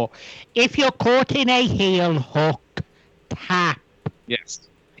before, if you're caught in a heel hook, tap. Yes.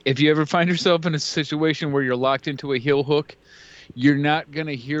 If you ever find yourself in a situation where you're locked into a heel hook, you're not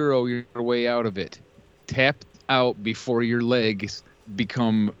gonna hero your way out of it. Tap out before your legs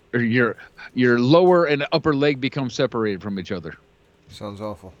become, or your lower and upper leg become separated from each other. Sounds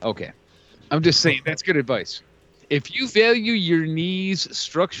awful. Okay. I'm just saying, that's good advice. If you value your knees'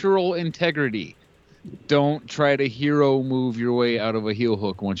 structural integrity, don't try to hero move your way out of a heel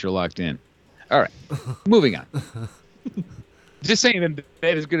hook once you're locked in. All right. Moving on. Just saying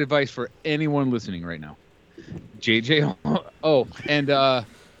that is good advice for anyone listening right now. JJ. Oh, and a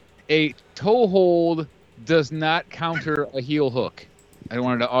toe hold does not counter a heel hook. I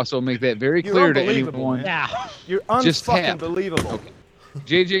wanted to also make that very clear to anyone. Yeah. You're Just unfucking tap. believable. Okay.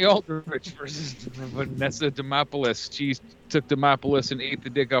 JJ Aldrich versus Vanessa Demopoulos. Cheez took Demopoulos and ate the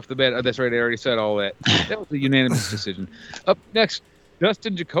dick off the bed. Oh, that's right, I already said all that. That was a unanimous decision. Up next,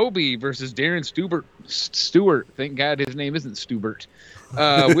 Dustin Jacoby versus Darren Stewart. Thank God his name isn't Stubert.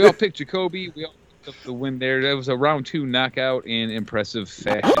 We all picked Jacoby. We all picked up the win there. That was a round 2 knockout in impressive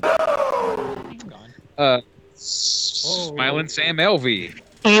fashion. Smiling Sam Alvey.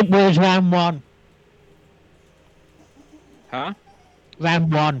 It was round 1. Huh?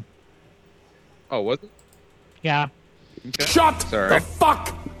 Round 1. Oh, was it? Yeah. Okay. Shut Sorry. the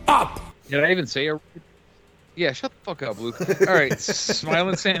fuck up! Did I even say a... Yeah, shut the fuck up, Luke. All right,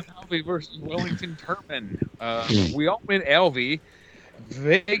 Smiling Sam Alvey versus Wellington Turman. We all went Alvey.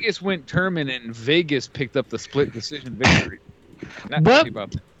 Vegas went Turman, and Vegas picked up the split decision victory. Not happy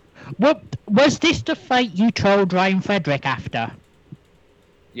about that. What was this the fight you told Ryan Frederick after?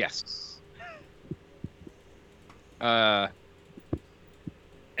 Yes.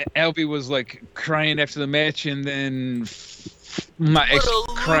 Alvey was like crying after the match, and then my ex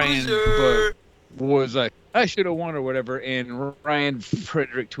crying, but was like, I should have won or whatever. And Ryan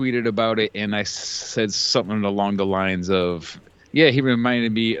Frederick tweeted about it, and I said something along the lines of, yeah, he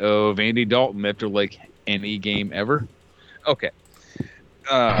reminded me of Andy Dalton after like any game ever. Okay.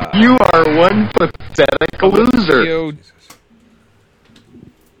 You are one pathetic loser.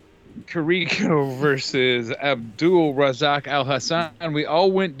 Carrico versus Abdul Razak Al Hassan. We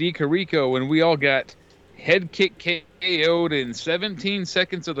all went D Carrico, and we all got head kick KO'd in 17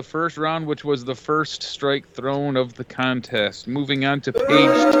 seconds of the first round, which was the first strike thrown of the contest. Moving on to page 2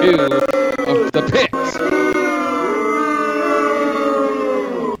 of the picks.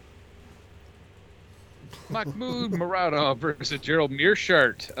 Mahmoud Muradov versus Gerald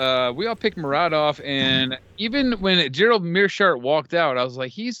Mearshart. We all picked Muradov, and even when Gerald Mearshart walked out, I was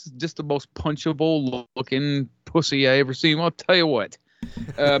like, he's just the most punchable looking pussy I ever seen. Well, I'll tell you what.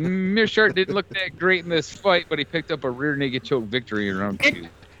 Mearshart didn't look that great in this fight, but he picked up a rear naked choke victory in round 2.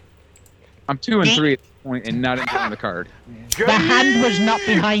 I'm 2-3 at this point and not enjoying the card. The hand was not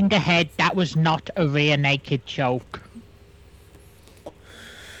behind the head. That was not a rear naked choke.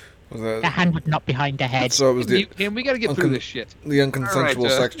 The hand was not behind the head. So it was the. And we got to get through this shit. The unconsensual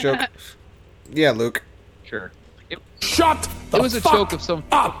sex joke. Yeah, Luke. Sure. Shut the It was a fuck choke of some,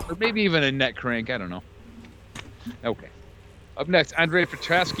 up. or maybe even a neck crank. I don't know. Okay. Up next, Andre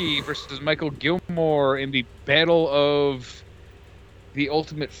Petrosky versus Michael Gilmore in the Battle of the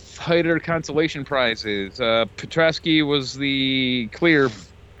Ultimate Fighter consolation prizes. Petrosky was the clear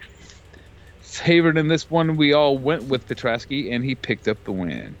favorite in this one. We all went with Petrosky, and he picked up the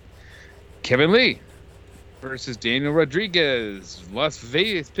win. Kevin Lee versus Daniel Rodriguez. Las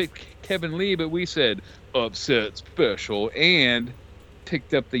Vegas picked Kevin Lee, but we said upset special and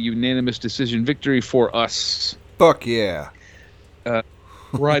picked up the unanimous decision victory for us. Fuck yeah.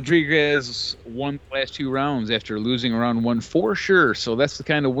 Rodriguez won the last 2 rounds after losing round 1 for sure, so that's the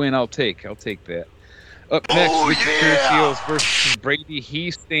kind of win I'll take. I'll take that. Up next, Ricky Turcios versus Brady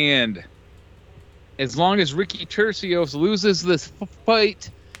Heastand. As long as Ricky Turcios loses this fight,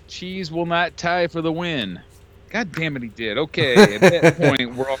 Cheez will not tie for the win. God damn it, he did. Okay, at that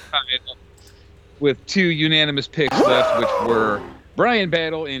point, we're all tied up with 2 unanimous picks left, which were Brian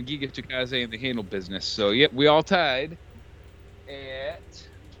Battle and Giga Chikadze in the handle business. So, yep, we all tied at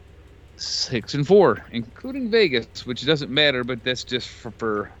 6-4, including Vegas, which doesn't matter, but that's just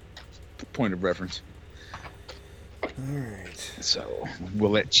for point of reference. All right. So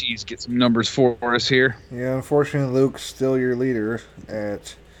we'll let Cheez get some numbers for us here. Yeah, unfortunately, Luke's still your leader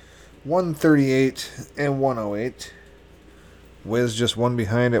at 138 and 108. Wiz just one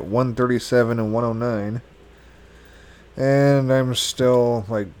behind at 137 and 109. And I'm still,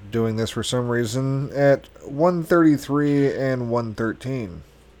 doing this for some reason at 133 and 113.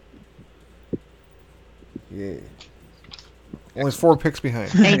 Yeah. Only 4 picks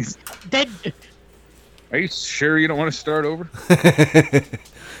behind. Are you sure you don't want to start over?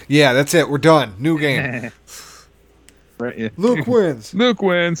 Yeah, that's it. We're done. New game. Right, yeah. Luke wins. Luke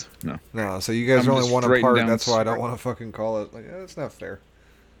wins. No, so you guys I'm are only just one writing apart. down That's why I don't smart. want to fucking call it. That's not fair.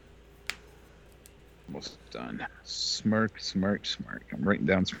 Almost done. Smirk. I'm writing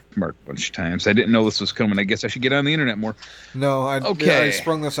down smirk a bunch of times. I didn't know this was coming. I guess I should get on the internet more. No, I Okay.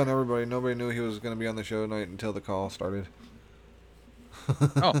 sprung this on everybody. Nobody knew he was going to be on the show tonight until the call started.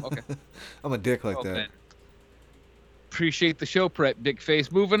 Oh, okay. I'm a dick like Well, that. then. Appreciate the show prep, Dick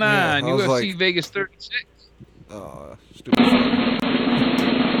Face. Moving Yeah, on. I was UFC like- Vegas 36. Oh, stupid fuck.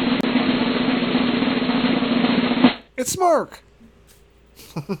 It's Mark.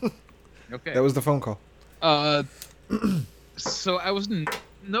 Okay. That was the phone call. So I was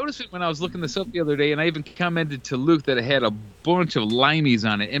noticing when I was looking this up the other day, and I even commented to Luke that it had a bunch of limeys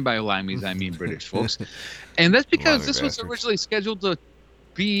on it. And by limeys, I mean British folks. And that's because Limey this was bastards. originally scheduled to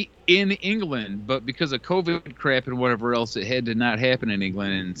be in England, but because of COVID crap and whatever else, it had to not happen in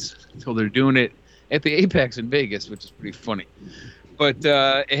England. And so they're doing it at the Apex in Vegas, which is pretty funny. But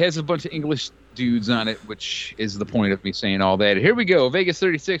it has a bunch of English dudes on it, which is the point of me saying all that. Here we go. Vegas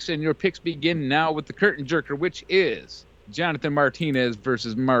 36, and your picks begin now with the curtain jerker, which is Jonathan Martinez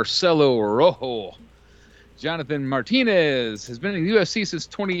versus Marcelo Rojo. Jonathan Martinez has been in the UFC since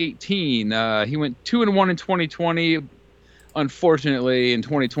 2018. He went 2-1 in 2020. Unfortunately, in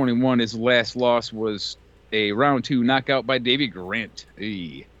 2021, his last loss was a round 2 knockout by Davey Grant.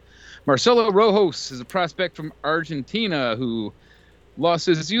 Hey. Marcelo Rojas is a prospect from Argentina who lost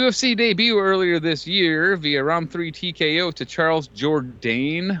his UFC debut earlier this year via round 3 TKO to Charles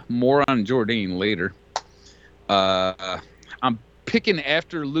Jourdain. More on Jourdain later. I'm picking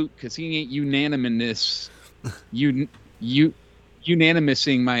after Luke because he ain't unanimousing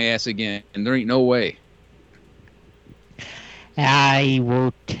my ass again, and there ain't no way. I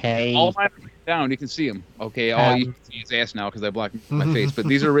will take. All mine are written down. You can see them. Okay, all you can see is ass now because I blocked my face, but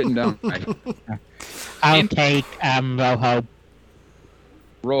these are written down. I'll take Rojo.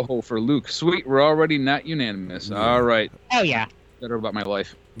 Rojo for Luke. Sweet, we're already not unanimous. Yeah. All right. Oh yeah. Better about my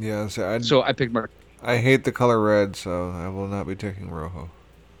life. Yeah, So I picked Mark. I hate the color red, so I will not be taking Rojo.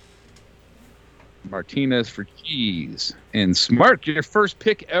 Martinez for Cheez. And Smart, your first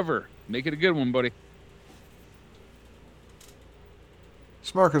pick ever. Make it a good one, buddy.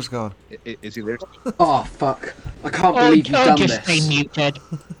 Smarker's gone. Is he there? Oh, fuck. I can't believe you've done just this. stay muted.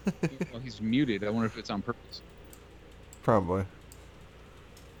 Well, he's muted. I wonder if it's on purpose. Probably.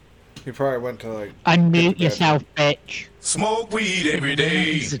 He probably went to like. Unmute yourself, bitch. Smoke weed every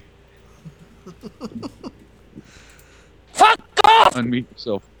day. Fuck off! Unmute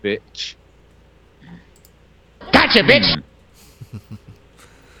yourself, bitch. Gotcha, bitch!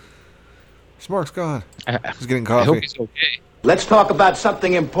 Smark's gone. He's getting I coffee. hope he's okay. Let's talk about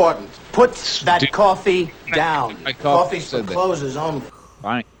something important. Put that coffee down. My Coffee's for said that. closers only.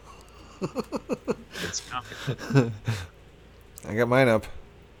 Fine. It's coming. I got mine up.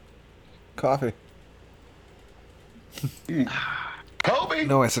 Coffee. Kobe.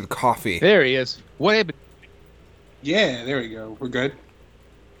 No, I said coffee. There he is. What happened? Yeah, there we go. We're good.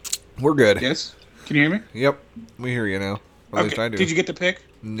 We're good. Yes? Can you hear me? Yep. We hear you now. At least I do. Did you get the pick?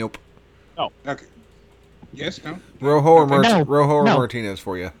 Nope. No. Okay. Yes? No? Rojo or, No. Rojo or No. Martinez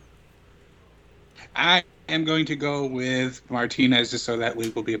for you? I am going to go with Martinez just so that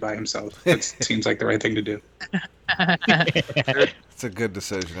Luke will be by himself. That seems like the right thing to do. It's a good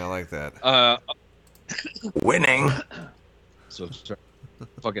decision. I like that. Winning. So sorry.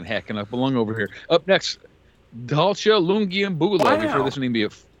 Fucking hacking up along over here. Up next, Dalcha Lungi and Bula.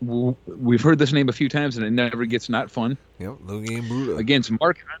 Wow. We've heard this name a few times and it never gets not fun. Yep, Lungi and Bula. Against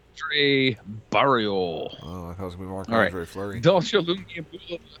Marc-Andre Barriol. Oh, I thought it was going to be All right. Marc-Andre Fleury. Dalcha Lungi and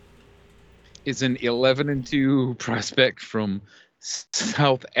Bula is an 11-2 prospect from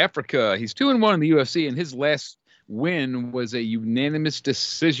South Africa. He's 2-1 in the UFC, and his last win was a unanimous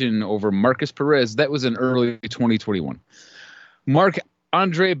decision over Marcus Perez. That was in early 2021.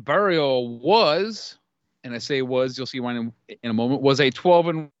 Marc-Andre Barriol was, and I say was, you'll see why in a moment, was a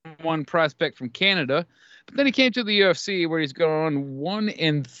 12-1 prospect from Canada. But then he came to the UFC where he's gone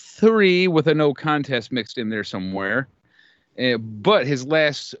 1-3 with a no contest mixed in there somewhere. But his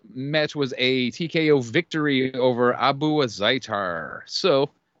last match was a TKO victory over Abu Azaitar. So,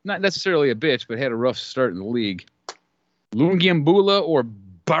 not necessarily a bitch, but had a rough start in the league. Lungiambula or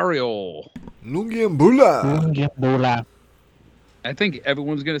Barriol? Lungiambula. Lungiambula. I think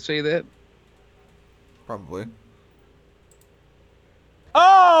everyone's going to say that. Probably.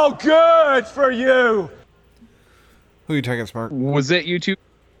 Oh, good for you! Who are you taking, Smart? Was that you two?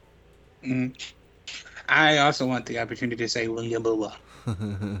 I also want the opportunity to say Lungiambula.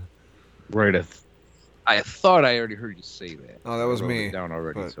 Right. I thought I already heard you say that. Oh, that was me. Down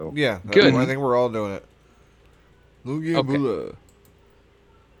already. But, So yeah, good. I think we're all doing it. Lungiambula. Okay.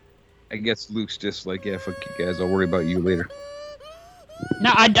 I guess Luke's just like, yeah, fuck you guys. I'll worry about you later.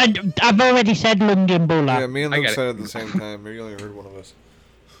 No, I've already said Lungiambula. Yeah, me and Luke said it at the same time. Maybe you only heard one of us.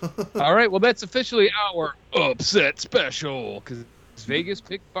 All right, well, that's officially our upset special because Vegas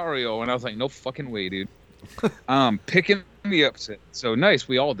picked Barrio, and I was like, no fucking way, dude. Picking the upset. So nice,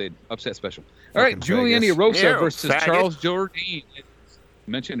 we all did. Upset special. All right, Julian Erosa versus Charles Jourdain.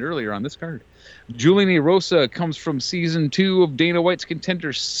 Mentioned earlier on this card. Julian Erosa comes from season 2 of Dana White's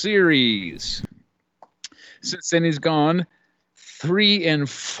Contender Series. Since then, he's gone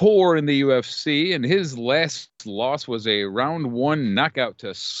 3-4 in the UFC, and his last loss was a round 1 knockout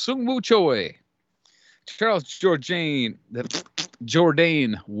to Sung Woo Choi. Charles Jourdain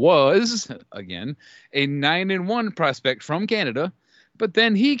was, again, a 9-1 prospect from Canada, but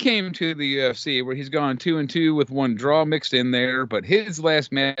then he came to the UFC where he's gone 2-2 with 1 draw mixed in there, but his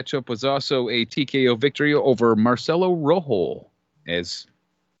last matchup was also a TKO victory over Marcelo Rojo, as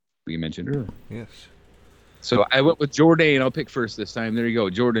we mentioned earlier. Yes. So I went with Jourdain. I'll pick first this time. There you go,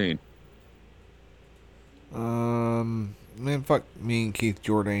 Jourdain. Man, fuck me and Keith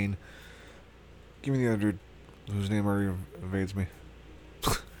Jourdain. Give me the other dude whose name already evades me.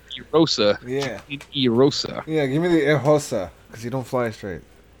 Erosa. Yeah. Erosa. Yeah, give me the Erosa, because you don't fly straight.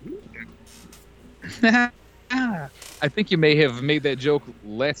 I think you may have made that joke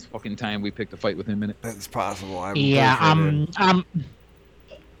last fucking time we picked a fight with him in it. That's possible.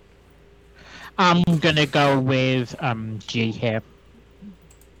 I'm gonna go with G here.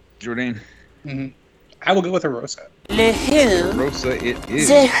 Jourdain. Mm-hmm. I will go with Erosa. Le who? Erosa, it is.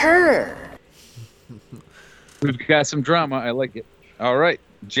 The her. We've got some drama. I like it. All right.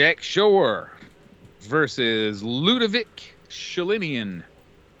 Jack Shore versus Ludovic Shalinian.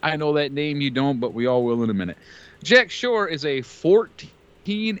 I know that name, you don't, but we all will in a minute. Jack Shore is a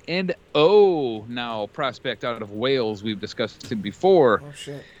 14-0 now prospect out of Wales. We've discussed him before. Oh,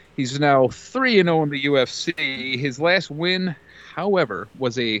 shit. He's now 3-0 in the UFC. His last win, however,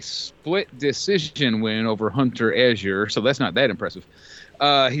 was a split decision win over Hunter Azure, so that's not that impressive.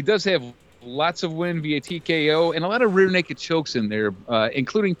 He does have lots of win via TKO and a lot of rear naked chokes in there,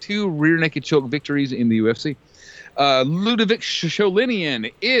 including 2 rear naked choke victories in the UFC. Ludovic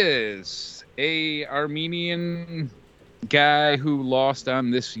Sholinian is a Armenian guy who lost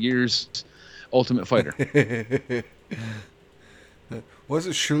on this year's Ultimate Fighter. Was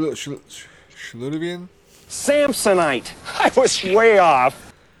it Shludivian? Samsonite. I was way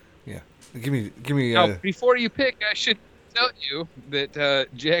off. Yeah. Give me. Now, before you pick, I should tell you that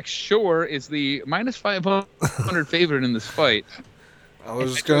Jack Shore is the minus 500 favorite in this fight. I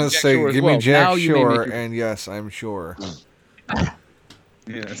was just gonna say, give me Jack Shore, and yes, I'm sure.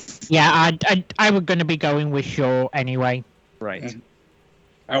 Yes. Yeah, I was going to be going with Shaw anyway. Right.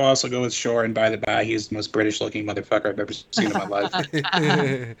 I'll also go with Shore, and by the by, he's the most British-looking motherfucker I've ever seen in my life.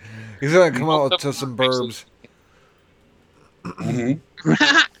 He's gonna come out to some burbs. Mm-hmm.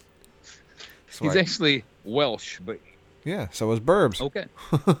 He's actually Welsh, but yeah, so was Burbs. Okay.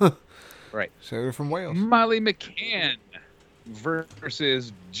 Right. So they're from Wales. Molly McCann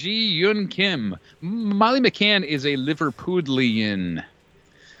versus Ji Yun Kim. Molly McCann is a Liverpudlian.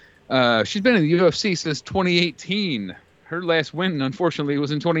 She's been in the UFC since 2018. Her last win, unfortunately,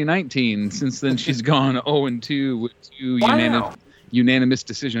 was in 2019. Since then, she's gone 0-2 with two unanimous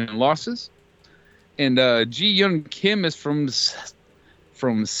decision losses. And Ji Yun Kim is from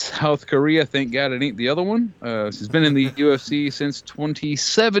South Korea. Thank God it ain't the other one. She's been in the UFC since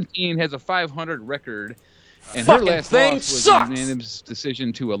 2017, has a 500 record. And her last loss was a unanimous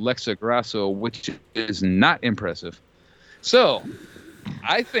decision to Alexa Grasso, which is not impressive. So,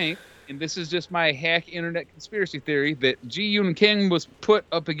 I think, and this is just my hack internet conspiracy theory, that Ji Yun Kim was put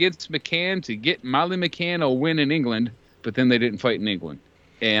up against McCann to get Molly McCann a win in England, but then they didn't fight in England.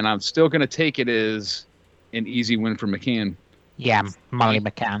 And I'm still going to take it as an easy win for McCann. Yeah, Molly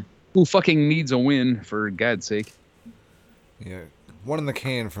McCann. Who fucking needs a win, for God's sake? Yeah, one in the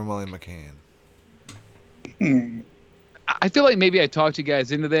can for Molly McCann. I feel like maybe I talked you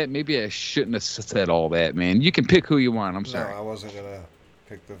guys into that. Maybe I shouldn't have said all that, man. You can pick who you want. I'm sorry. No, I wasn't going to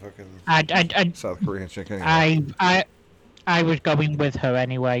pick the fucking South Korean chick anyway. I was going with her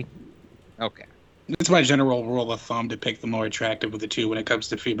anyway. Okay. It's my general rule of thumb to pick the more attractive of the two when it comes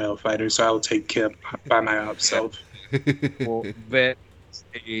to female fighters, so I'll take Kim by myself. Well, that's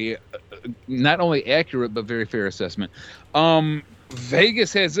a not only accurate but very fair assessment.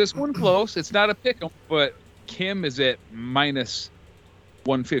 Vegas has this one close. It's not a pick 'em, but Kim is at minus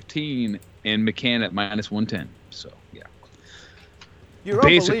 115 and McCann at minus 110. So yeah, you're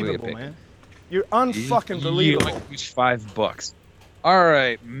basically unbelievable, man. You're unfucking believable. Each $5. All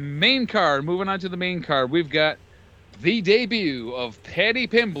right, main card. Moving on to the main card, we've got the debut of Paddy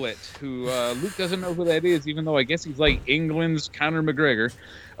Pimblett, who Luke doesn't know who that is, even though I guess he's like England's Conor McGregor,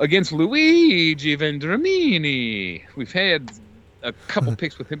 against Luigi Vendramini. We've had a couple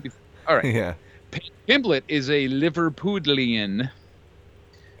picks with him before. All right. Yeah. Pimblett is a Liverpudlian.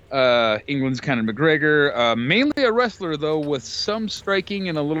 England's Conor McGregor. Mainly a wrestler, though, with some striking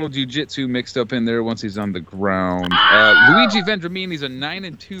and a little jiu-jitsu mixed up in there once he's on the ground. Luigi Vendramini's a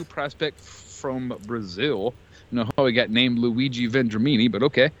 9-2 prospect from Brazil. I don't know how he got named Luigi Vendramini, but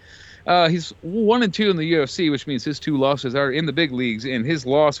okay. He's 1-2 in the UFC, which means his two losses are in the big leagues, and his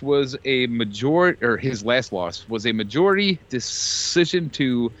loss was his last loss was a majority decision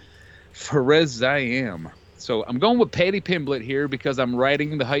to Fares Zayam. So I'm going with Paddy Pimblett here because I'm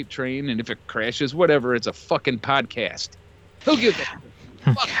riding the hype train, and if it crashes, whatever, it's a fucking podcast. Who gives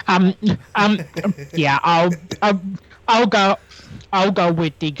a yeah, I'll go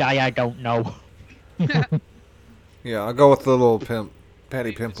with the guy I don't know. Yeah, I'll go with the little pimp,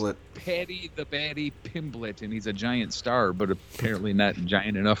 Paddy Pimblett. Paddy the Baddy Pimblett, and he's a giant star, but apparently not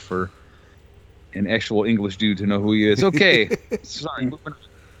giant enough for an actual English dude to know who he is. Okay, sorry. Moving on.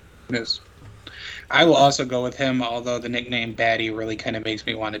 Yes. I will also go with him, although the nickname Batty really kind of makes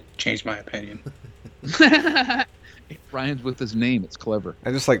me want to change my opinion. It rhymes with his name. It's clever.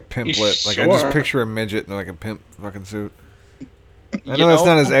 I just like Pimplet. Like, Sure. I just picture a midget in like a pimp fucking suit. I know that's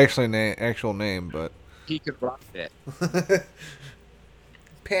not his actual name, but he could rock that.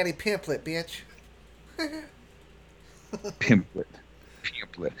 Paddy Pimblett, bitch. Pimblett.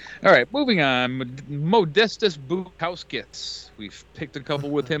 All right, moving on. Modestus Bukauskas. We've picked a couple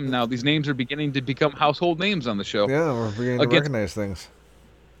with him. Now these names are beginning to become household names on the show. Yeah, we're beginning to recognize things.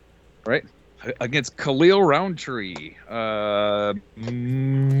 Right? Against Khalil Roundtree.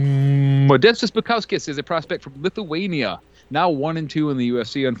 Modestus Bukauskas is a prospect from Lithuania. Now 1-2 in the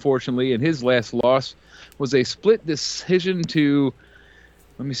UFC, unfortunately, and his last loss was a split decision to,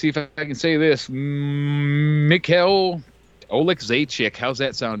 let me see if I can say this, Mikhail Oleksiejczyk. How's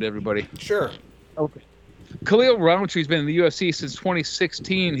that sound, everybody? Sure. Okay. Khalil Roundtree's been in the UFC since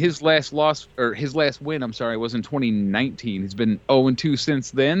 2016. His last win, was in 2019. He's been 0-2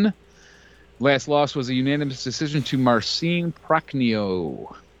 since then. Last loss was a unanimous decision to Marcin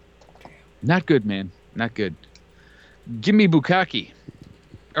Prachnio. Not good, man. Not good. Give me Bukauskas.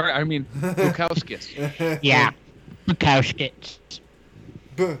 Yeah, Bukauskas.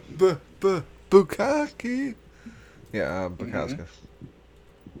 Bukaki. Yeah, Bukowska.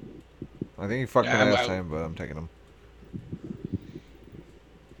 I think he fucked me last time, but I'm taking him.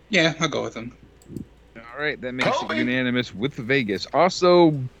 Yeah, I'll go with him. All right, that makes it unanimous with Vegas.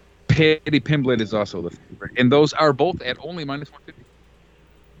 Also, Paddy Pimblett is also the favorite, and those are both at only -150.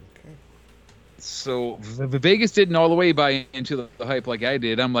 Okay. So the Vegas didn't all the way buy into the hype like I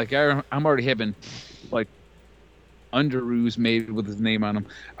did. I'm like, I'm already having like underoos made with his name on them.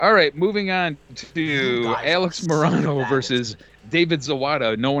 All right, moving on to Alex Morano versus David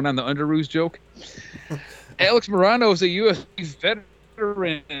Zawada. No one on the underoos joke. Alex Morano is a UFC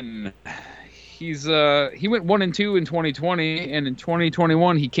veteran. He went 1-2 in 2020, and in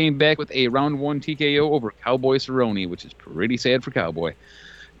 2021 he came back with a round 1 TKO over Cowboy Cerrone, which is pretty sad for Cowboy.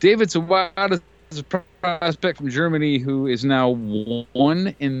 David Zawada is a prospect from Germany who is now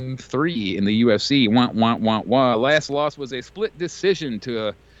 1-3 in the UFC. Last loss was a split decision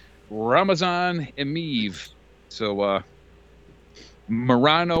to Ramazan Emeev. So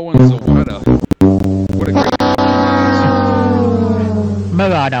Morano and Zawada. What a great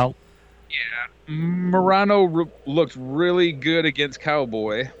Morano. Yeah, Morano looked really good against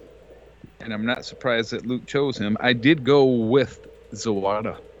Cowboy, and I'm not surprised that Luke chose him. I did go with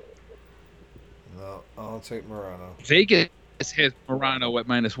Zawada. No, I'll take Morano. Vegas has Morano at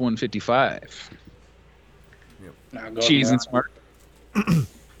 -155. Yep. Cheez and Smart.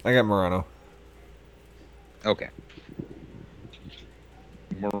 I got Morano. Okay.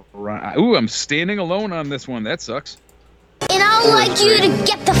 Ooh, I'm standing alone on this one. That sucks. And I'd like you to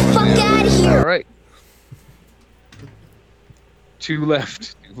get the fuck out of here. All right. Two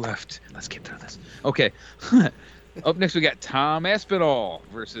left. Let's get through this. Okay. Up next, we got Tom Aspinall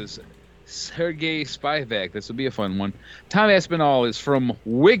versus Sergey Spivak. This will be a fun one. Tom Aspinall is from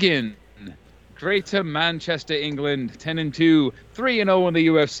Wigan, Greater Manchester, England. 10-2, 3-0 in the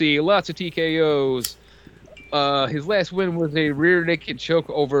UFC. Lots of TKOs. His last win was a rear naked choke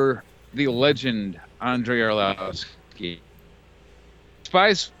over the legend Andrei Arlovsky.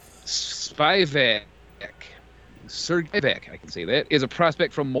 Spivak, Sergeyvak, I can say that, is a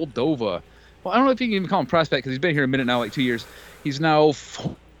prospect from Moldova. Well, I don't know if you can even call him prospect because he's been here a minute now, like 2 years. He's now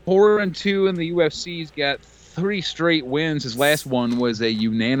 4-2 in the UFC. He's got 3 straight wins. His last one was a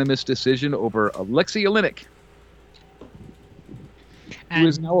unanimous decision over Alexei Oleinik, who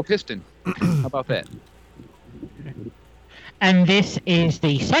is now a Piston. How about that? And this is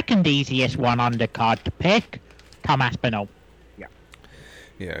the second easiest one on the card to pick, Tom Aspinall.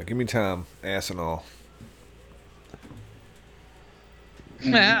 Yeah, give me Tom Aspinall.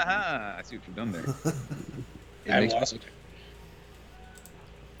 I see what you've done there. I lost.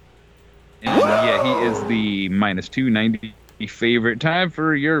 And yeah, he is the -290 favorite. Time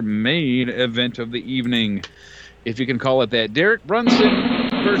for your main event of the evening, if you can call it that. Derek Brunson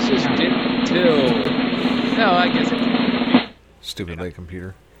versus Jake Till. No, I guess it's stupid late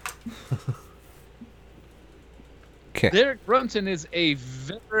computer. Derek Brunson is a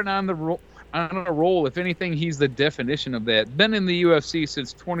veteran on a roll. If anything, he's the definition of that. Been in the UFC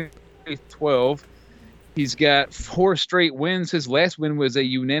since 2012. He's got 4 straight wins. His last win was a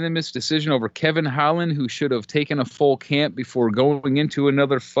unanimous decision over Kevin Holland, who should have taken a full camp before going into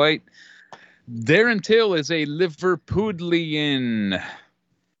another fight. Darren Till is a Liverpudlian.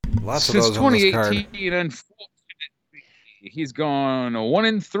 Lots of since those on this 2018, unfortunately, he's gone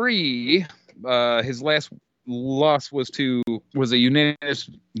 1-3. His last loss was a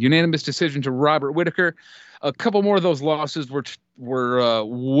unanimous decision to Robert Whittaker. A couple more of those losses were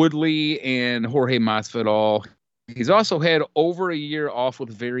Woodley and Jorge Masvidal. He's also had over a year off with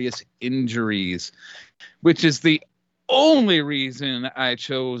various injuries, which is the only reason I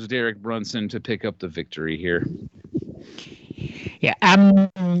chose Derek Brunson to pick up the victory here. Yeah,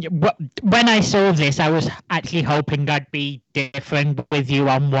 when I saw this, I was actually hoping I'd be different with you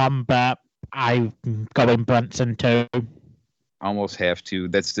on one, but I'm going Brunson too. Almost have to.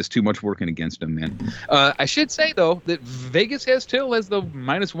 That's just too much working against him, man. I should say, though, that Vegas has Till as the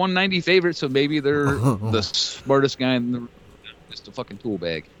 -190 favorite, so maybe they're the smartest guy in the room. Just a fucking tool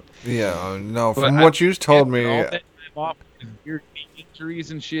bag. Yeah, no, from what you told me. All that time off,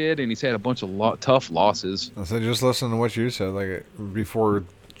 injuries and shit, and he's had a bunch of tough losses. So just listen to what you said, like before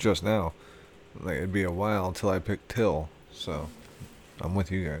just now. Like it'd be a while until I picked Till, so I'm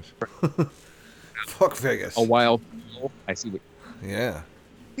with you guys. Fuck Vegas. A while. I see what. Yeah.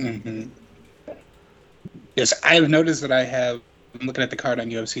 Mm-hmm. Yes, I've noticed that I'm looking at the card on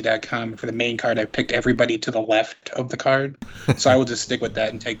UFC.com. For the main card, I picked everybody to the left of the card. So I will just stick with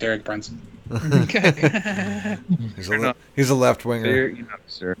that and take Derek Brunson. Okay. He's a left winger. Fair enough,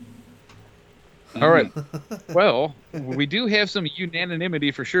 sir. All right. Well, we do have some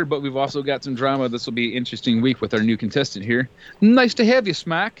unanimity for sure, but we've also got some drama. This will be an interesting week with our new contestant here. Nice to have you,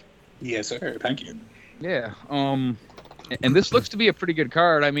 Smack. Yes, sir. Thank you. Yeah. And this looks to be a pretty good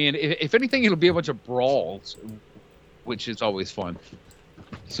card. I mean, if anything, it'll be a bunch of brawls, which is always fun.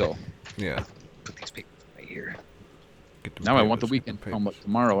 So, yeah. Put these papers right here. Now I want the weekend to come up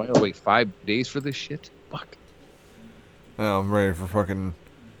tomorrow. I gotta wait 5 days for this shit. Fuck. Oh, I'm ready for fucking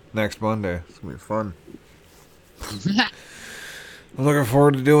next Monday. It's gonna be fun. I'm looking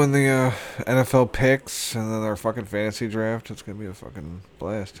forward to doing the NFL picks and then our fucking fantasy draft. It's gonna be a fucking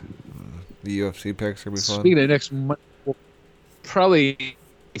blast. The UFC picks are gonna be fun. Speaking of next month, we'll probably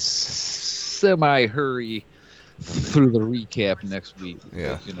semi-hurry through the recap next week.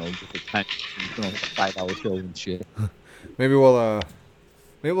 Yeah. You know, get the time, 5-hour show and shit. Maybe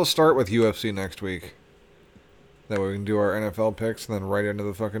we'll start with UFC next week. That way we can do our NFL picks and then right into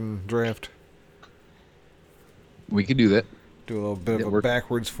the fucking draft. We could do that. Do a little bit of a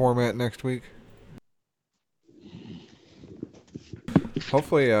backwards format next week.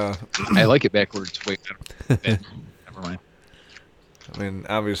 Hopefully, I like it backwards. Wait, never mind. I mean,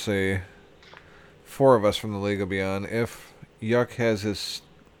 obviously, 4 of us from the league will be on. If Yuck has his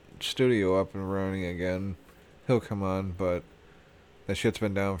studio up and running again, he'll come on, but that shit's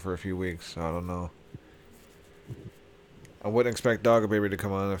been down for a few weeks, so I don't know. I wouldn't expect Dog Baby to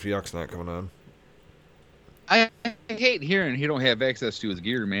come on if Yuck's not coming on. I hate hearing he don't have access to his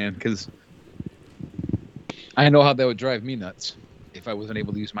gear, man, because I know how that would drive me nuts if I wasn't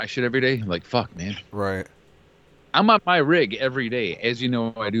able to use my shit every day. Like, fuck, man. Right. I'm on my rig every day. As you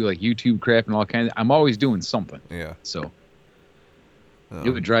know, I do like YouTube crap and all kinds of, I'm always doing something. Yeah. So it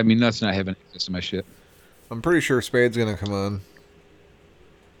would drive me nuts not having access to my shit. I'm pretty sure Spade's gonna come on.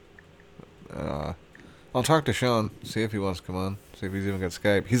 I'll talk to Sean, see if he wants to come on. See if he's even got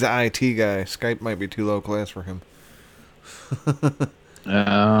Skype. He's an IT guy. Skype might be too low class for him.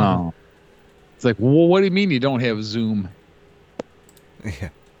 Oh. It's like, well, what do you mean you don't have Zoom? Yeah.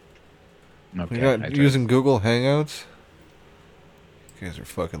 Okay. You're not using Google Hangouts? You guys are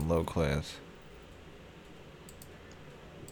fucking low class.